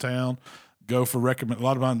eat in this town? Go for a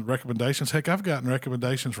lot of my recommendations. Heck, I've gotten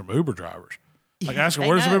recommendations from Uber drivers. Like ask them,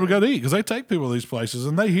 where's the people go to eat? Because they take people to these places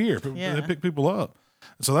and they they pick people up.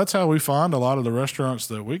 And so that's how we find a lot of the restaurants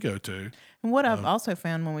that we go to. And what I've also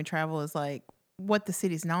found when we travel is like what the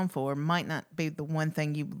city's known for might not be the one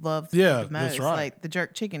thing you love the most. That's right. Like the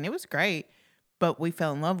jerk chicken, it was great, but we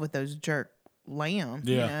fell in love with those jerk lamb.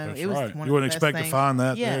 Yeah, that's it was right. One You of wouldn't the expect best to find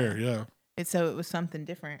that things. there. Yeah. So it was something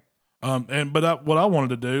different. But what I wanted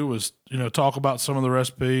to do was, talk about some of the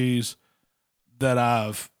recipes that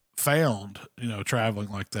I've found, traveling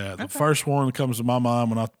like that. Okay. The first one that comes to my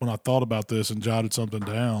mind when I thought about this and jotted something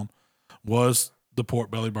down was the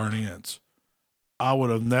pork belly burn ends. I would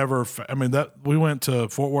have never. We went to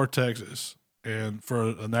Fort Worth, Texas, and for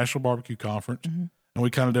a national barbecue conference, and we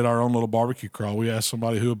kind of did our own little barbecue crawl. We asked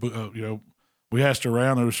somebody who, we asked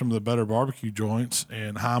around. There were some of the better barbecue joints,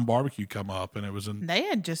 and Heim Barbecue come up, and it was in. They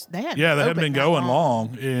hadn't been going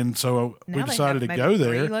long, and so we decided to go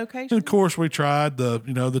there. And of course, we tried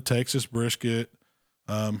the Texas brisket,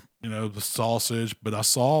 the sausage, but I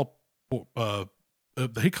saw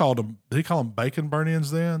Did he call them bacon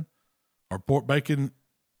burn-ins then, or pork bacon?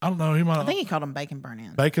 I don't know. I think he called them bacon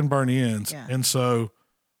burn-ins. Bacon burn-ins, yeah. And so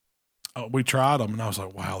we tried them, and I was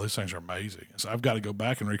like, "Wow, these things are amazing!" So I've got to go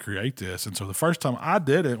back and recreate this. And so the first time I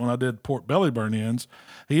did it, when I did pork belly burn-ins,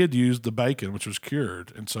 he had used the bacon, which was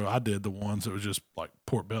cured, and so I did the ones that was just like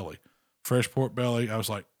pork belly, fresh pork belly. I was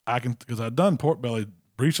like, because I'd done pork belly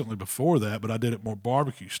recently before that, but I did it more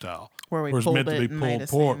barbecue style, where it's meant to be pulled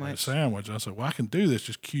pork and a sandwich. And I said, well, I can do this.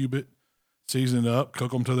 Just cube it, season it up,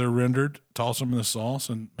 cook them till they're rendered, toss them in the sauce,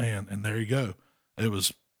 and there you go. It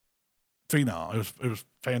was phenom. It was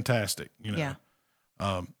fantastic, Yeah.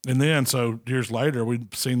 And then so years later,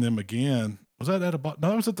 we'd seen them again. Was that it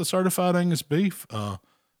was at the Certified Angus Beef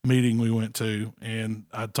meeting we went to, and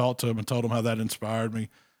I talked to him and told him how that inspired me.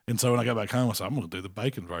 And so when I got back home, I said, I'm going to do the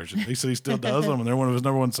bacon version. He said he still does them, and they're one of his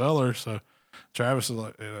number one sellers. So Travis was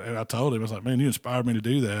like, and I told him, I was like, man, you inspired me to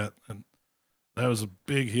do that. And that was a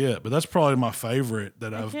big hit. But that's probably my favorite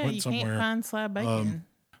that I've went somewhere. You can't find slab bacon.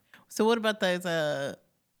 So what about those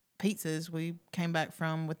pizzas we came back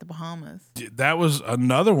from with the Bahamas? That was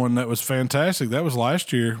another one that was fantastic. That was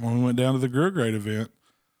last year when we went down to the Grill Grade event.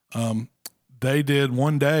 They did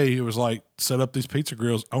one day, it was like set up these pizza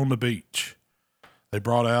grills on the beach. They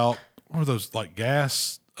brought out, what were those, like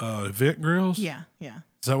gas event grills? Yeah. Is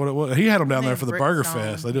that what it was? He had them down there for the Burger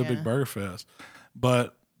Fest. They did a big Burger Fest.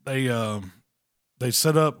 But they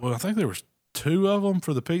set up, well, I think there was 2 of them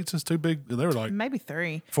for the pizzas, 2 big. They were like maybe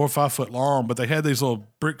 3. 4 or 5 foot long, but they had these little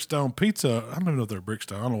Brickstone pizza. I don't even know if they're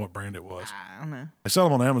Brickstone. I don't know what brand it was. I don't know. They sell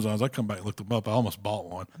them on Amazon. I come back and looked them up. I almost bought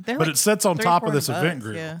one. But like it sits on top of this event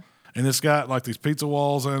grill. Yeah. And it's got like these pizza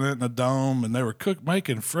walls in it and a dome, and they were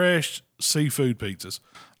making fresh seafood pizzas,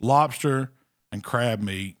 lobster and crab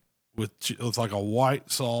meat with like a white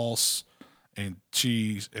sauce and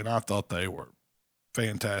cheese, and I thought they were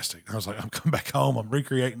fantastic. I was like, I'm coming back home. I'm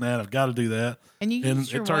recreating that. I've got to do that. And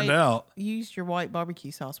it turned out. You used your white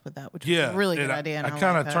barbecue sauce with that, which was a really good idea. And I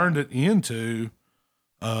kind of turned it into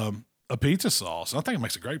a pizza sauce. I think it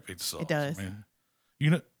makes a great pizza sauce. It does. I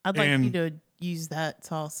mean, I'd like you to use that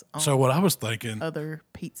sauce on so what I was thinking, other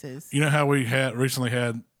pizzas. You know how we recently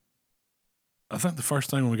had, I think the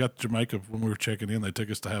first thing when we got to Jamaica, when we were checking in, they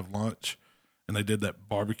took us to have lunch, and they did that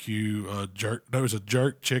barbecue jerk. There was a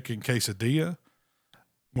jerk chicken quesadilla.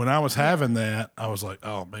 When I was having that, I was like,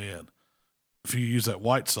 oh man, if you use that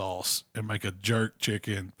white sauce and make a jerk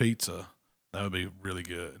chicken pizza, that would be really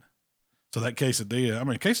good. So that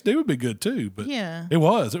quesadilla would be good too, but yeah, it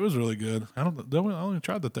was really good. I only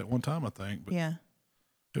tried that one time, I think, but yeah,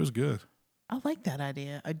 it was good. I like that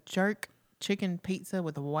idea. A jerk chicken pizza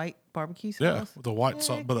with a white barbecue sauce. Yeah, with a white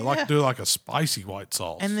sauce, but I like to do like a spicy white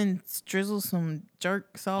sauce. And then drizzle some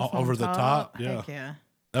jerk sauce over the top. Yeah. Heck yeah.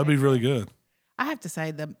 That'd be really good. I have to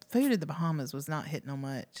say, the food at the Bahamas was not hitting on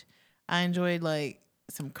much. I enjoyed like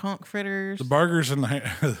some conch fritters. The burgers and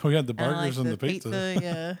we had the burgers and the pizza.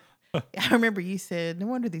 Yeah. I remember you said, no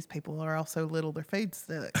wonder these people are all so little. Their food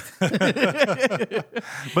sucks.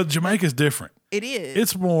 But Jamaica's different. It is.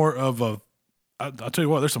 It's more of I'll tell you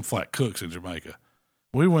what, there's some flat cooks in Jamaica.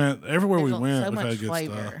 We went, everywhere we went, so we've much had good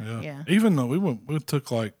flavor. stuff. Yeah. Even though we took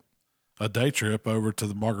like a day trip over to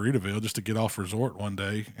the Margaritaville just to get off resort one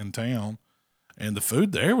day in town. And the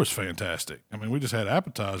food there was fantastic. I mean, we just had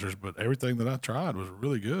appetizers, but everything that I tried was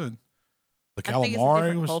really good. The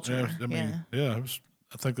calamari was, it was,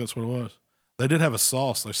 I think that's what it was. They did have a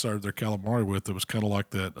sauce they served their calamari with. It was kind of like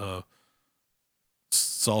that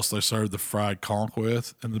sauce they served the fried conch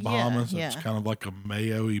with in the Bahamas. Yeah. It's kind of like a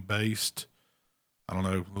mayo-y based, I don't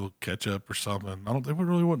know, a little ketchup or something. It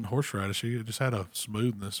really wasn't horseradishy. It just had a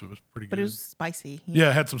smoothness. It was pretty good. But it was spicy. Yeah,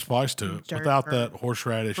 it had some spice to it without that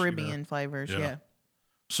horseradish. Caribbean flavors, yeah.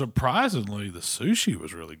 Surprisingly, the sushi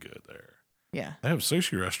was really good there. Yeah. They have a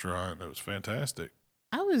sushi restaurant. It was fantastic.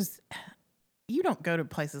 You don't go to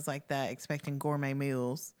places like that expecting gourmet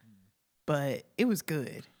meals, but it was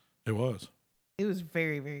good. It was. It was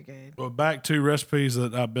very, very good. Well, back to recipes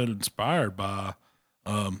that I've been inspired by,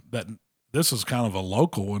 that this is kind of a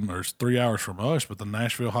local one. There's 3 hours from us, but the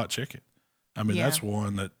Nashville hot chicken. I mean, that's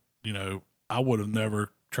one that, I would have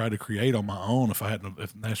never tried to create on my own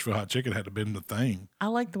if Nashville hot chicken had been the thing. I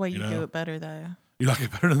like the way you do it better, though. You like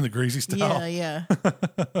it better than the greasy style? Yeah.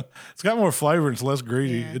 It's got more flavor and it's less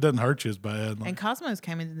greasy. Yeah. It doesn't hurt you as bad. And Cosmos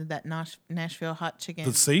came into that Nashville hot chicken.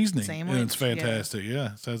 The seasoning, sandwich. and it's fantastic.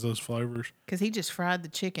 Yeah, it has those flavors. Because he just fried the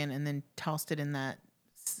chicken and then tossed it in that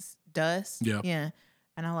dust. Yeah.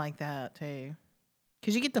 And I like that too.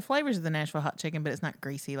 Because you get the flavors of the Nashville hot chicken, but it's not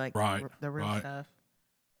greasy like the real stuff.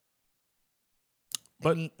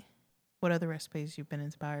 But what other recipes you've been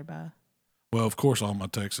inspired by? Well, of course, all my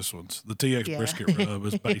Texas ones. The TX brisket rub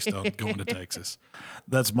is based on going to Texas.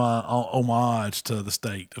 That's my homage to the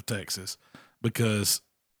state of Texas, because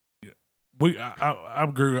I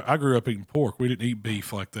grew up eating pork. We didn't eat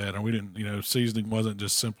beef like that, and we didn't. Seasoning wasn't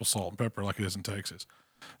just simple salt and pepper like it is in Texas.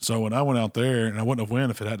 So when I went out there, and I wouldn't have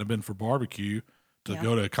went if it hadn't been for barbecue, to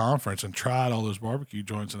go to a conference and tried all those barbecue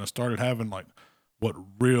joints, and I started having like what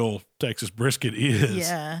real Texas brisket is.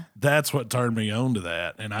 Yeah. That's what turned me on to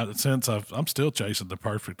that. And I'm still chasing the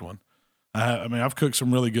perfect one. I mean, I've cooked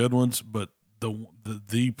some really good ones, but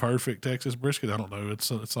the perfect Texas brisket, I don't know.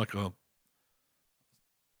 It's like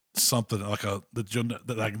something like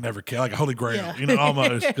that I can never kill, like a holy grail,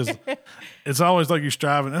 almost, because it's always like you're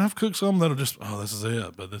striving. And I've cooked some that'll just, this is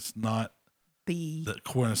it, but it's not the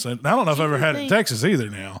quintessential. I don't know if I've ever had it in Texas either.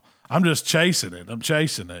 Now I'm just chasing it.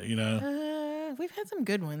 We've had some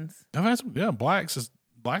good ones. I've had some, Black's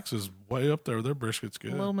is way up there. Their brisket's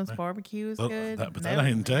good. Little Miss Barbecue is good. But that ain't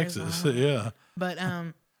in Texas. Yeah. But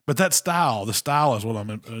that style, the style is what I'm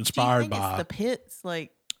inspired by. It's the pits,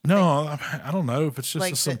 like. No, I don't know if it's just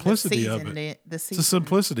the simplicity of it. It's the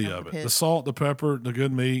simplicity of it. The salt, the pepper, the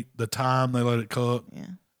good meat, the time they let it cook,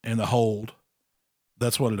 and the hold.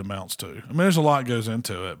 That's what it amounts to. I mean, there's a lot goes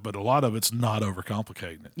into it, but a lot of it's not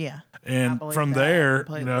overcomplicating it. Yeah. And from there,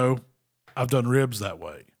 I've done ribs that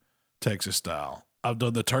way, Texas style. I've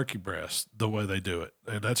done the turkey breast the way they do it.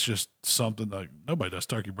 And that's just something like nobody does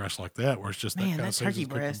turkey breast like that, where it's just that kind of seasoned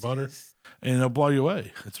cooked butter. And it'll blow you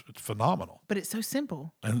away. It's phenomenal. But it's so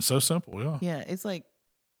simple. And it's so simple, yeah. Yeah, it's like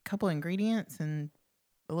a couple ingredients and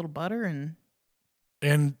a little butter and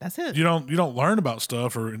that's it. You don't learn about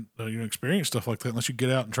stuff or experience stuff like that unless you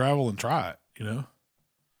get out and travel and try it,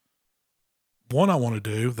 One I want to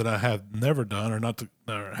do that I have never done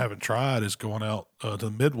or haven't tried is going out to the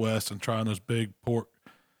Midwest and trying those big pork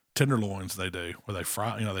tenderloins they do, where they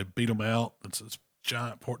fry, they beat them out. It's this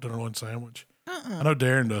giant pork tenderloin sandwich. I know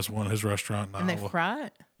Darren does one at his restaurant in Iowa. And they fry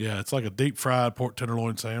it? Yeah, it's like a deep fried pork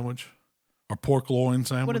tenderloin sandwich or pork loin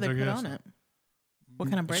sandwich. What do they put on it? What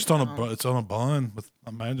kind of bread? It's on a bun with, I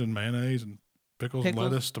imagine, mayonnaise and pickles, and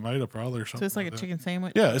lettuce, tomato, probably, or something. So it's like a chicken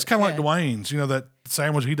sandwich? Yeah, it's kind of like Dwayne's. That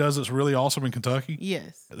sandwich he does that's really awesome in Kentucky?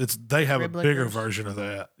 Yes. They have a bigger version of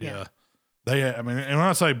that. Yeah. And when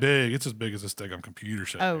I say big, it's as big as this thing on computer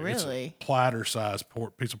set. Oh, really? It's a platter-sized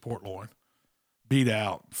piece of pork loin, beat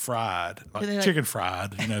out, fried, like chicken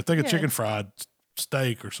fried. Think of chicken fried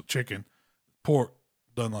steak or some chicken, pork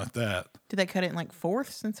done like that. Do they cut it in like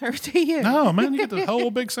fourths and serve it to you? No, man, you get the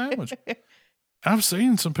whole big sandwich. I've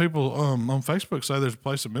seen some people on Facebook say there's a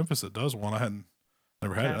place in Memphis that does one. I hadn't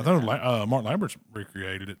never had it. I thought Mark Lambert's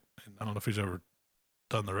recreated it. And I don't know if he's ever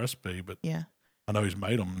done the recipe, but I know he's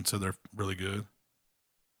made them and said they're really good.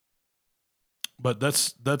 But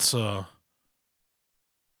that's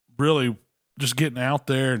really just getting out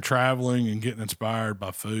there and traveling and getting inspired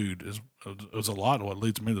by food is a lot of what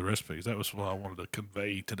leads me to the recipes. That was what I wanted to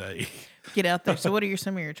convey today. Get out there. So what are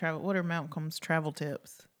some of your what are Malcolm's travel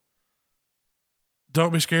tips?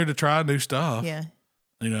 Don't be scared to try new stuff. Yeah.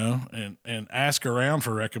 And ask around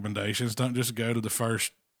for recommendations. Don't just go to the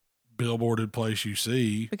first billboarded place you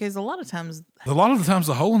see. Because a lot of the times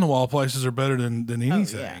the hole in the wall places are better than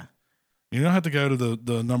anything. Oh, yeah. You don't have to go to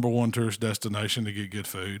the number one tourist destination to get good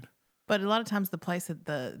food. But a lot of times the place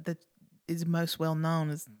that is most well known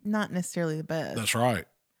is not necessarily the best. That's right.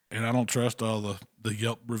 And I don't trust all the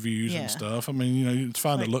Yelp reviews and stuff. I mean, it's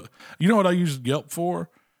fine to look. You know what I use Yelp for?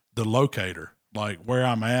 The locator. Like where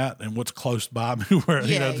I'm at and what's close by me, to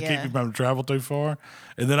keep me from having to travel too far.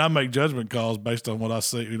 And then I make judgment calls based on what I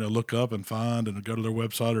see, look up and find and go to their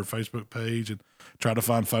website or Facebook page and try to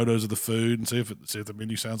find photos of the food and see if the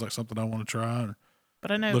menu sounds like something I want to try.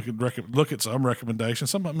 But I know look at some recommendations.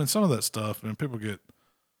 Some of that stuff, people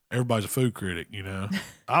everybody's a food critic,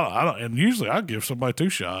 I don't, and usually I give somebody 2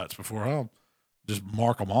 shots before I'll just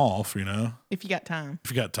mark them off, If you got time,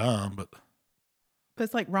 but. But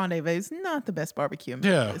it's like Rendezvous, not the best barbecue in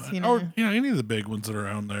Memphis, or any of the big ones that are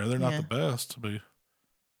on there, they're not the best.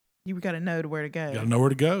 You got to know where to go. You got to know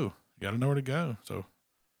where to go. So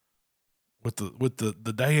with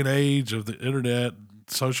the day and age of the internet,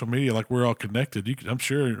 social media, like we're all connected. I'm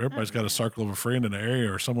sure everybody's got a circle of a friend in the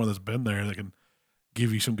area or someone that's been there that can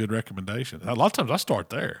give you some good recommendations. A lot of times I start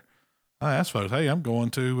there. I ask folks, "Hey, I'm going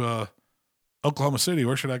to Oklahoma City.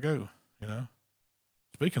 Where should I go?"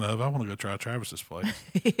 Speaking of, I want to go try Travis's place.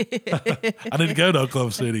 I need to go to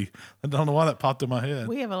Oklahoma City. I don't know why that popped in my head.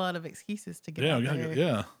 We have a lot of excuses to get out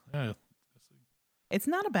there. Yeah. It's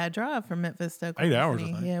not a bad drive from Memphis to Oklahoma 8 hours,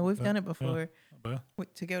 City. I think. Yeah, we've done it before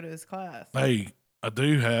to go to his class. Hey, I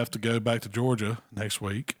do have to go back to Georgia next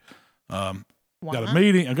week. Got a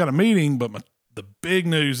meeting. I got a meeting, but the big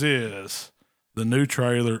news is the new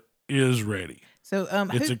trailer is ready. So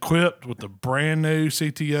it's equipped with the brand new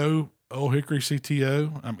CTO, Old Hickory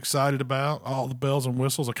CTO. I'm excited about all the bells and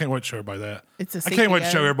whistles. I can't wait to show everybody that. It's a CTO. I can't wait to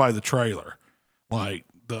show everybody the trailer. Like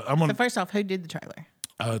So first off, who did the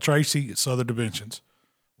trailer? Tracy at Southern Dimensions,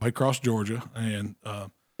 Waycross, Georgia, and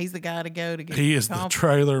he's the guy to go to get. He is the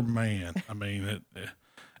trailer man. I mean,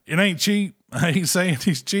 it ain't cheap. I ain't saying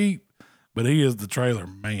he's cheap, but he is the trailer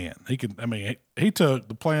man. He can. I mean, he took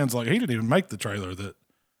the plans. Like, he didn't even make the trailer that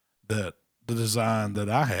the design that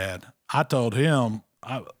I had. I told him,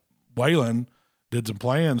 Waylon did some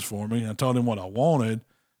plans for me. I told him what I wanted,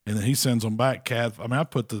 and then he sends them back. I mean, I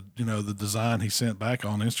put the design he sent back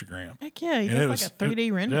on Instagram. Heck yeah, he does like a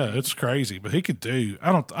 3D render. Yeah, it's crazy, but he could do.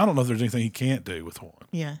 I don't know if there's anything he can't do with one.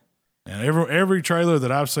 Yeah. And every trailer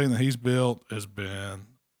that I've seen that he's built has been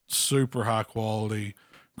super high quality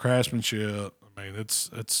craftsmanship. I mean, it's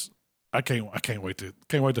I can't wait to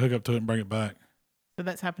hook up to it and bring it back. So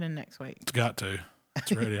that's happening next week. It's got to.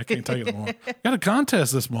 It's ready. I can't take it anymore. Got a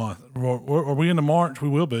contest this month. Are we into March? We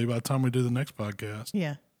will be by the time we do the next podcast.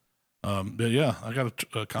 Yeah. But yeah, I got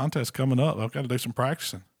a contest coming up. I've got to do some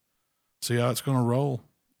practicing. See how it's going to roll.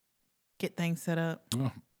 Get things set up.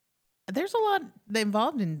 Oh. There's a lot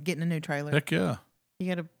involved in getting a new trailer. Heck yeah.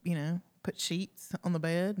 You got to, put sheets on the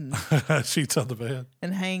bed and sheets on the bed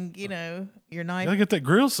and hang, your knife. Gotta get that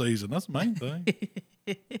grill season. That's the main thing.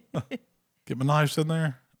 Get my knives in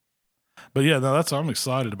there. But yeah, no, I'm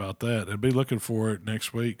excited about that. I'll be looking for it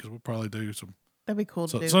next week because we'll probably do some. That'd be cool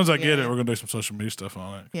to do. As soon as I get it, we're gonna do some social media stuff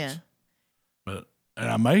on it. Yeah. And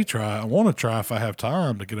I want to try if I have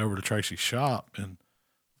time to get over to Tracy's shop and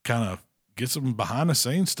kind of get some behind the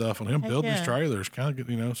scenes stuff on him building his trailers. Kind of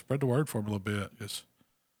get, spread the word for him a little bit because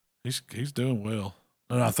he's doing well,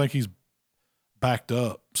 and I think he's backed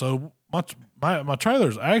up. So my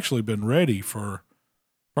trailer's actually been ready for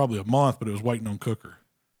probably a month, but it was waiting on cooker.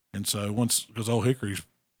 And so because Old Hickory's,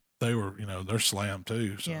 they were, they're slammed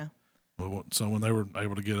too. So, yeah. So when they were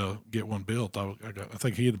able to get one built, I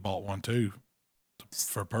think he had bought one too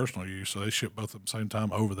for personal use. So they shipped both at the same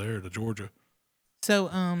time over there to Georgia. So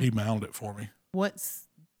he mounted it for me. What's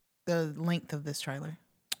the length of this trailer?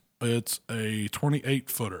 It's a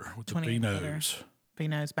 28-footer with the V-nose.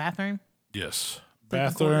 V-nose bathroom? Yes.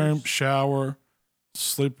 Bathroom, shower,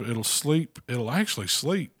 sleep. It'll actually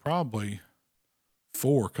sleep probably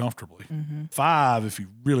 4 comfortably. Mm-hmm. 5 if you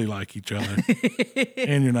really like each other,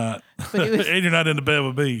 and you're not, and you're not in the bed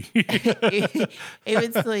with me. it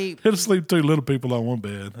would sleep. It'll sleep 2 little people on one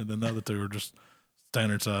bed, and then the other 2 are just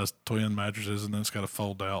standard sized twin mattresses, and then it's got a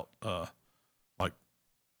fold out like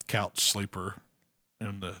couch sleeper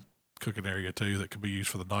in the cooking area too that could be used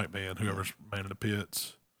for the night man. Whoever's manning the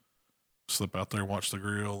pits, slip out there, watch the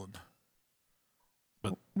grill,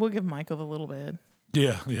 but we'll give Michael the little bed.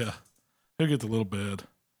 Yeah. He'll get the little bed,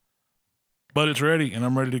 but it's ready, and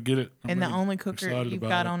I'm ready to get it. And the only cooker you've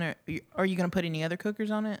got on it, are you going to put any other cookers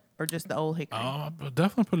on it, or just the Old Hickory? I'll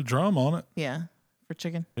definitely put a drum on it. Yeah, for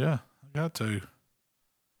chicken. Yeah, I got to.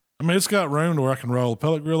 I mean, it's got room to where I can roll a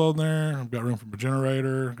pellet grill on there. I've got room for my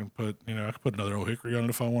generator. I can put, I could put another Old Hickory on it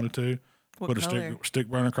if I wanted to. What put color? a stick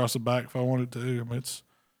burner across the back if I wanted to. I mean, it's.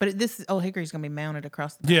 But this Old Hickory is going to be mounted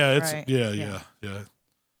across the back. Yeah, it's right? yeah.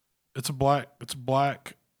 It's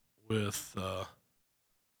black with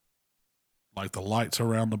like the lights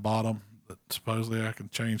around the bottom that supposedly I can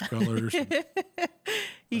change colors.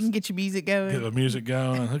 You can get your music going. Get the music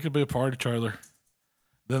going. It could be a party trailer.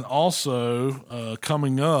 Then also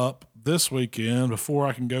coming up this weekend, before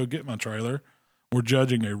I can go get my trailer, we're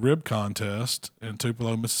judging a rib contest in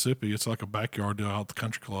Tupelo, Mississippi. It's like a backyard deal out at the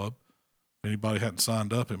country club. If anybody hadn't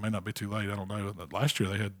signed up, it may not be too late. I don't know. Last year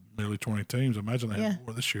they had nearly 20 teams. Imagine they have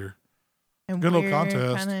more this year. And good little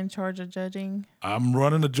contest. Kind of in charge of judging. I'm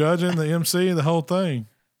running the judging, the MC, the whole thing.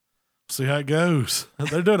 See how it goes.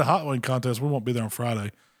 They're doing a hot wing contest. We won't be there on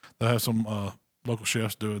Friday. They'll have some local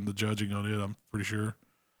chefs doing the judging on it, I'm pretty sure.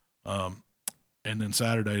 And then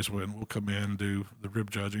Saturdays when we'll come in and do the rib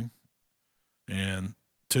judging. And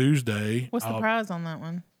Tuesday. What's the prize on that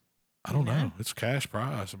one? I don't know. It's a cash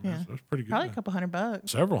prize. I mean, it's pretty good. Probably a couple $100.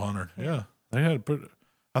 Several hundred. Yeah. They had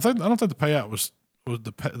I don't think the payout was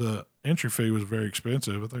the entry fee was very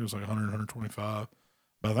expensive. I think it was like $100, $125.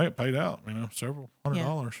 But I think it paid out, several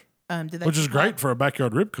 $100. Which is great for a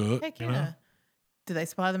backyard rib cook. Heck yeah. Do they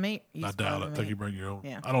supply the meat? I doubt it. I think you bring your own.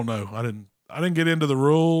 Yeah. I don't know. I didn't get into the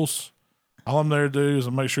rules. All I'm there to do is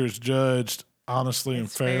make sure it's judged honestly and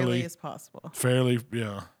fairly as possible. Fairly,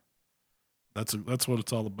 yeah. That's what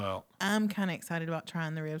it's all about. I'm kind of excited about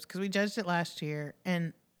trying the ribs because we judged it last year,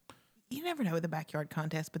 and you never know with the backyard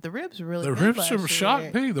contest, but the ribs were really The good ribs were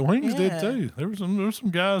shocked me. The wings did too. There were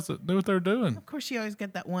some guys that knew what they were doing. Of course, you always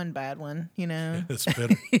get that one bad one, you know. It's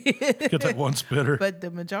spitter. Get that one spitter. But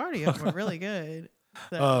the majority of them were really good.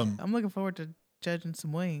 So I'm looking forward to judging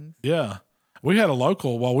some wings. Yeah. We had a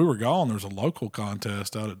local, while we were gone, there was a local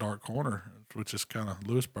contest out at Dark Corner, which is kind of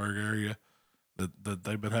Lewisburg area that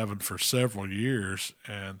they've been having for several years.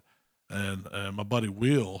 And my buddy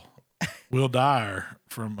Will Dyer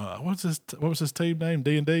from, what was his team name?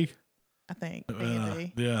 D&D? I think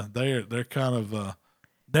D&D. Yeah. They're kind of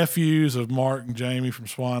nephews of Mark and Jamie from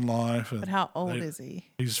Swine Life. But how old is he?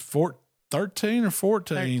 He's 13 or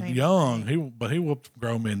 14, young. But he whooped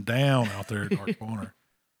grown men down out there at Dark Corner.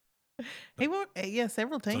 He won't. Yeah,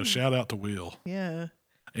 several teams. So shout out to Will. Yeah.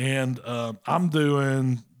 And I'm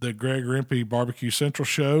doing the Greg Rempe Barbecue Central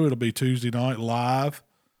show. It'll be Tuesday night live.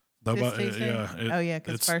 Tuesday?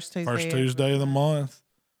 Because first Tuesday of the month.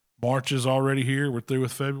 March is already here. We're through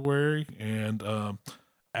with February, and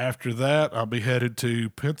after that, I'll be headed to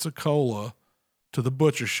Pensacola to the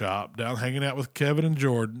butcher shop down, hanging out with Kevin and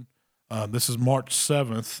Jordan. This is March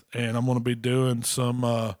 7th, and I'm going to be doing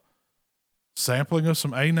some sampling of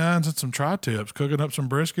some A9s and some tri-tips, cooking up some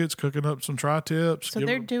briskets, cooking up some tri-tips. So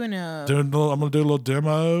they're doing I'm going to do a little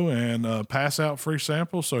demo and pass out free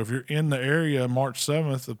samples. So if you're in the area March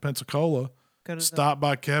 7th of Pensacola, stop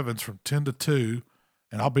by Kevin's from 10 to 2,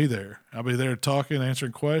 and I'll be there. I'll be there talking,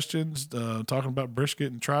 answering questions, talking about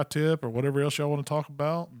brisket and tri-tip or whatever else y'all want to talk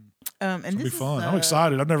about. And it'll be fun. I'm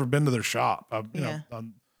excited. I've never been to their shop. I've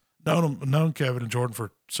known Kevin and Jordan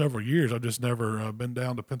for several years. I've just never been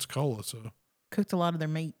down to Pensacola. So cooked a lot of their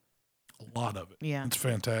meat. A lot of it. Yeah. It's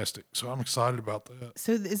fantastic. So I'm excited about that.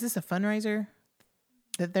 So is this a fundraiser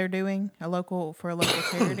that they're doing for a local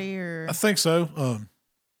charity or? I think so.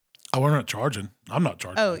 We're not charging. I'm not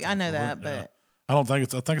charging. Oh, I know that, but I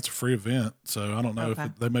think it's a free event. So I don't know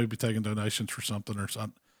if they may be taking donations for something or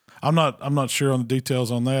something. I'm not sure on the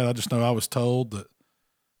details on that. I just know I was told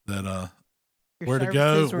that where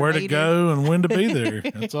to go and when to be there.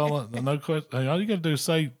 That's all. No question. All you got to do is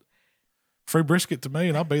say free brisket to me,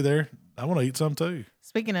 and I'll be there. I want to eat some too.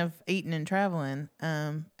 Speaking of eating and traveling,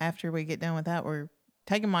 after we get done with that, we're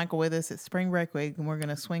taking Michael with us at Spring Break Week, and we're going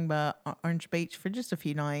to swing by Orange Beach for just a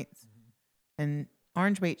few nights. And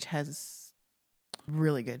Orange Beach has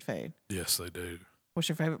really good food. Yes, they do. What's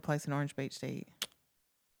your favorite place in Orange Beach to eat?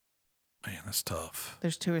 Man, that's tough.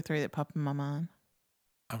 There's 2 or 3 that pop in my mind.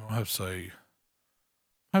 I'm gonna have to say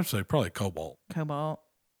probably Cobalt.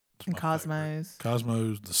 And Cosmos. Favorite.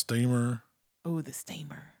 Cosmos, the steamer. Oh, the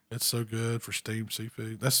steamer. It's so good for steamed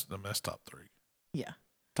seafood. That's top 3. Yeah.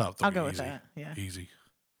 Top 3. I'll go with that. Yeah. Easy.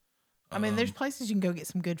 I mean, there's places you can go get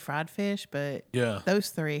some good fried fish, but those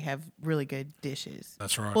 3 have really good dishes.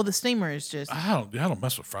 That's right. Well, the steamer is just. I don't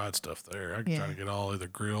mess with fried stuff there. I can try to get all either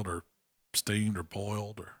grilled or steamed or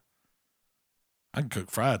boiled, or I can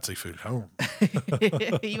cook fried seafood at home.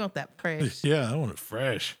 You want that fresh? Yeah, I want it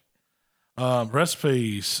fresh.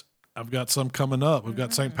 Recipes. I've got some coming up. We've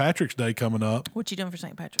got St. Patrick's Day coming up. What you doing for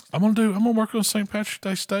St. Patrick's Day? I'm gonna work on a St. Patrick's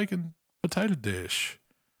Day steak and potato dish.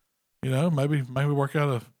 Maybe work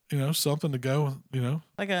out something to go with,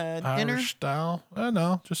 like a Irish dinner style.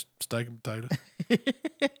 No, just steak and potato. It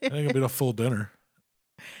ain't gonna be a full dinner.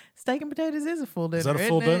 Steak and potatoes is a full dinner. Is that a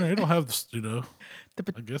full dinner? It don't have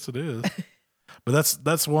I guess it is. But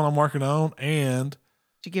that's what I'm working on. And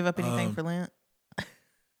did you give up anything for Lent?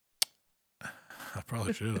 I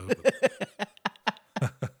probably should have.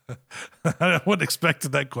 I wasn't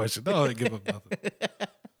expecting that question. No, I didn't give up nothing.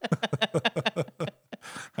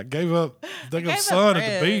 I gave up sun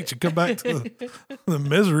at the beach and come back to the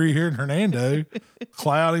misery here in Hernando.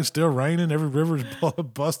 Cloudy, still raining. Every river's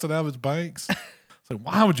busting out of its banks. So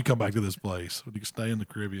why would you come back to this place when you can stay in the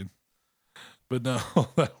Caribbean? But no,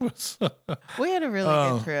 that was. We had a really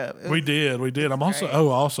good trip. We did. I'm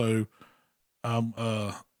also.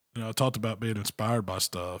 I talked about being inspired by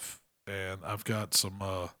stuff, and I've got some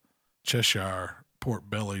Cheshire pork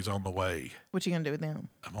bellies on the way. What you gonna do with them?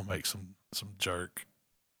 I'm gonna make some jerk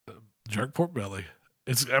pork belly.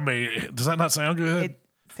 Does that not sound good? It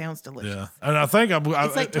sounds delicious. Yeah, and I think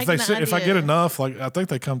if I get enough, I think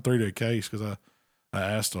they come 3 to a case because I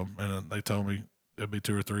asked them and they told me there'd be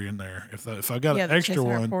 2 or 3 in there. If I got an extra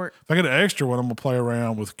one, if I get an extra one, I'm gonna play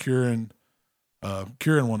around with curing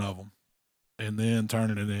one of them. And then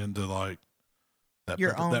turning it into like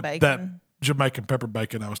bacon. That Jamaican pepper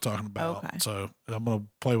bacon I was talking about. Okay. So I'm going to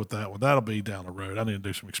play with that one. That'll be down the road. I need to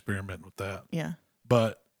do some experimenting with that. Yeah.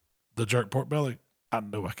 But the jerk pork belly, I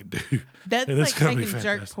know I can do. That's and like taking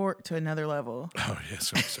jerk pork to another level. Oh,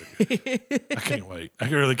 yes. So good. I can't wait. I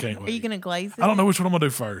really can't wait. Are you going to glaze it? I don't know which one I'm going to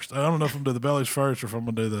do first. I don't know if I'm going to do the bellies first or if I'm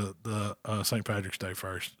going to do the St. Patrick's Day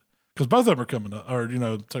first. Because both of them are coming up. Or,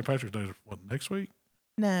 St. Patrick's Day is what, next week?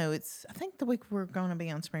 No, I think the week we're going to be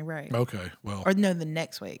on spring break. Okay, well. Or no, the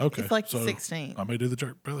next week. Okay. It's like the 16th. I may do the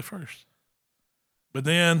jerk belly first. But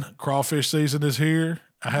then crawfish season is here.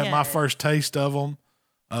 I had my first taste of them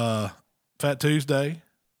Fat Tuesday,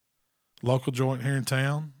 local joint here in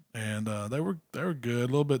town, and they were good. A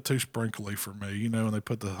little bit too sprinkly for me, when they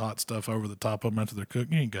put the hot stuff over the top of them after they're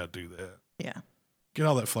cooked. You ain't got to do that. Yeah, get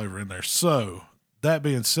all that flavor in there. So that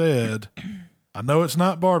being said, I know it's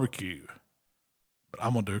not barbecue, but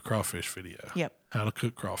I'm gonna do a crawfish video. Yep, how to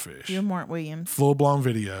cook crawfish. You're Mark Williams. Full blown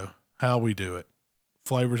video. How we do it.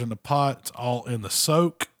 Flavors in the pot. It's all in the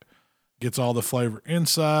soak. Gets all the flavor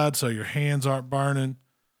inside, so your hands aren't burning.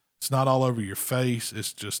 It's not all over your face.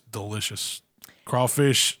 It's just delicious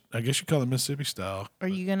crawfish. I guess you call it Mississippi style. Are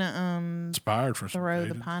you gonna inspired from throw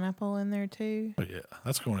the pineapple in there too? Oh yeah,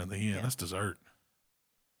 that's going in the end. Yeah. That's dessert.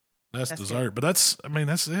 That's dessert. Good. But that's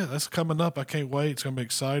it. That's coming up. I can't wait. It's gonna be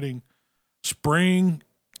exciting. Spring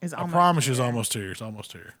is almost. I promise you, it's almost here. It's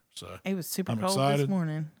almost here. So it was super cold this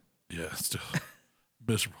morning. Yeah, it's still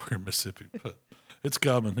miserable here in Mississippi, but it's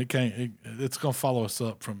coming. It's gonna follow us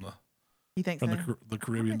up from the. You think from the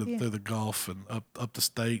Caribbean through the Gulf and up the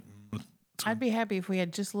state. I'd be happy if we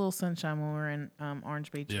had just a little sunshime when we're in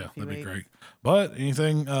Orange Beach. Yeah, that'd be great. But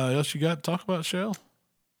anything else you got to talk about, Shell?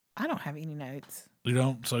 I don't have any notes. You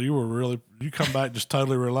don't? So you come back just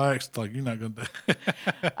totally relaxed, like you're not going to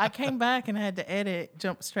do. I came back and I had to edit,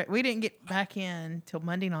 jump straight. We didn't get back in till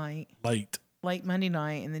Monday night. Late Monday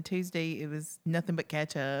night. And then Tuesday, it was nothing but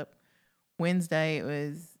catch up. Wednesday, it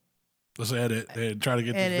was. Let's edit and try to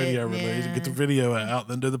get the video released and get the video out,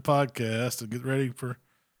 then do the podcast and get ready for.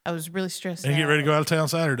 I was really stressed out. And get ready to go out of town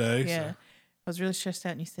Saturday. Yeah. So. I was really stressed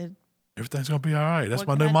out and you said, everything's going to be all right. That's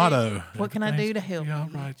my new motto. What can I do to help you? All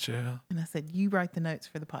right, Shell. And I said, you write the notes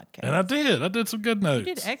for the podcast. And I did. I did some good notes.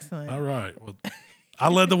 You did excellent. All right. Well, I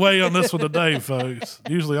led the way on this one today, folks.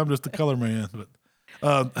 Usually I'm just the color man.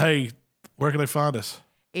 But hey, where can they find us?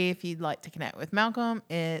 If you'd like to connect with Malcolm,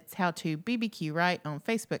 it's How to BBQ Right on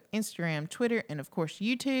Facebook, Instagram, Twitter, and of course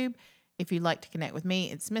YouTube. If you'd like to connect with me,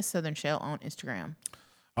 it's Miss Southern Shell on Instagram.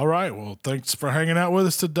 All right. Well, thanks for hanging out with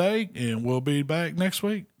us today, and we'll be back next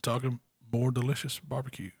week talking more delicious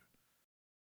barbecue.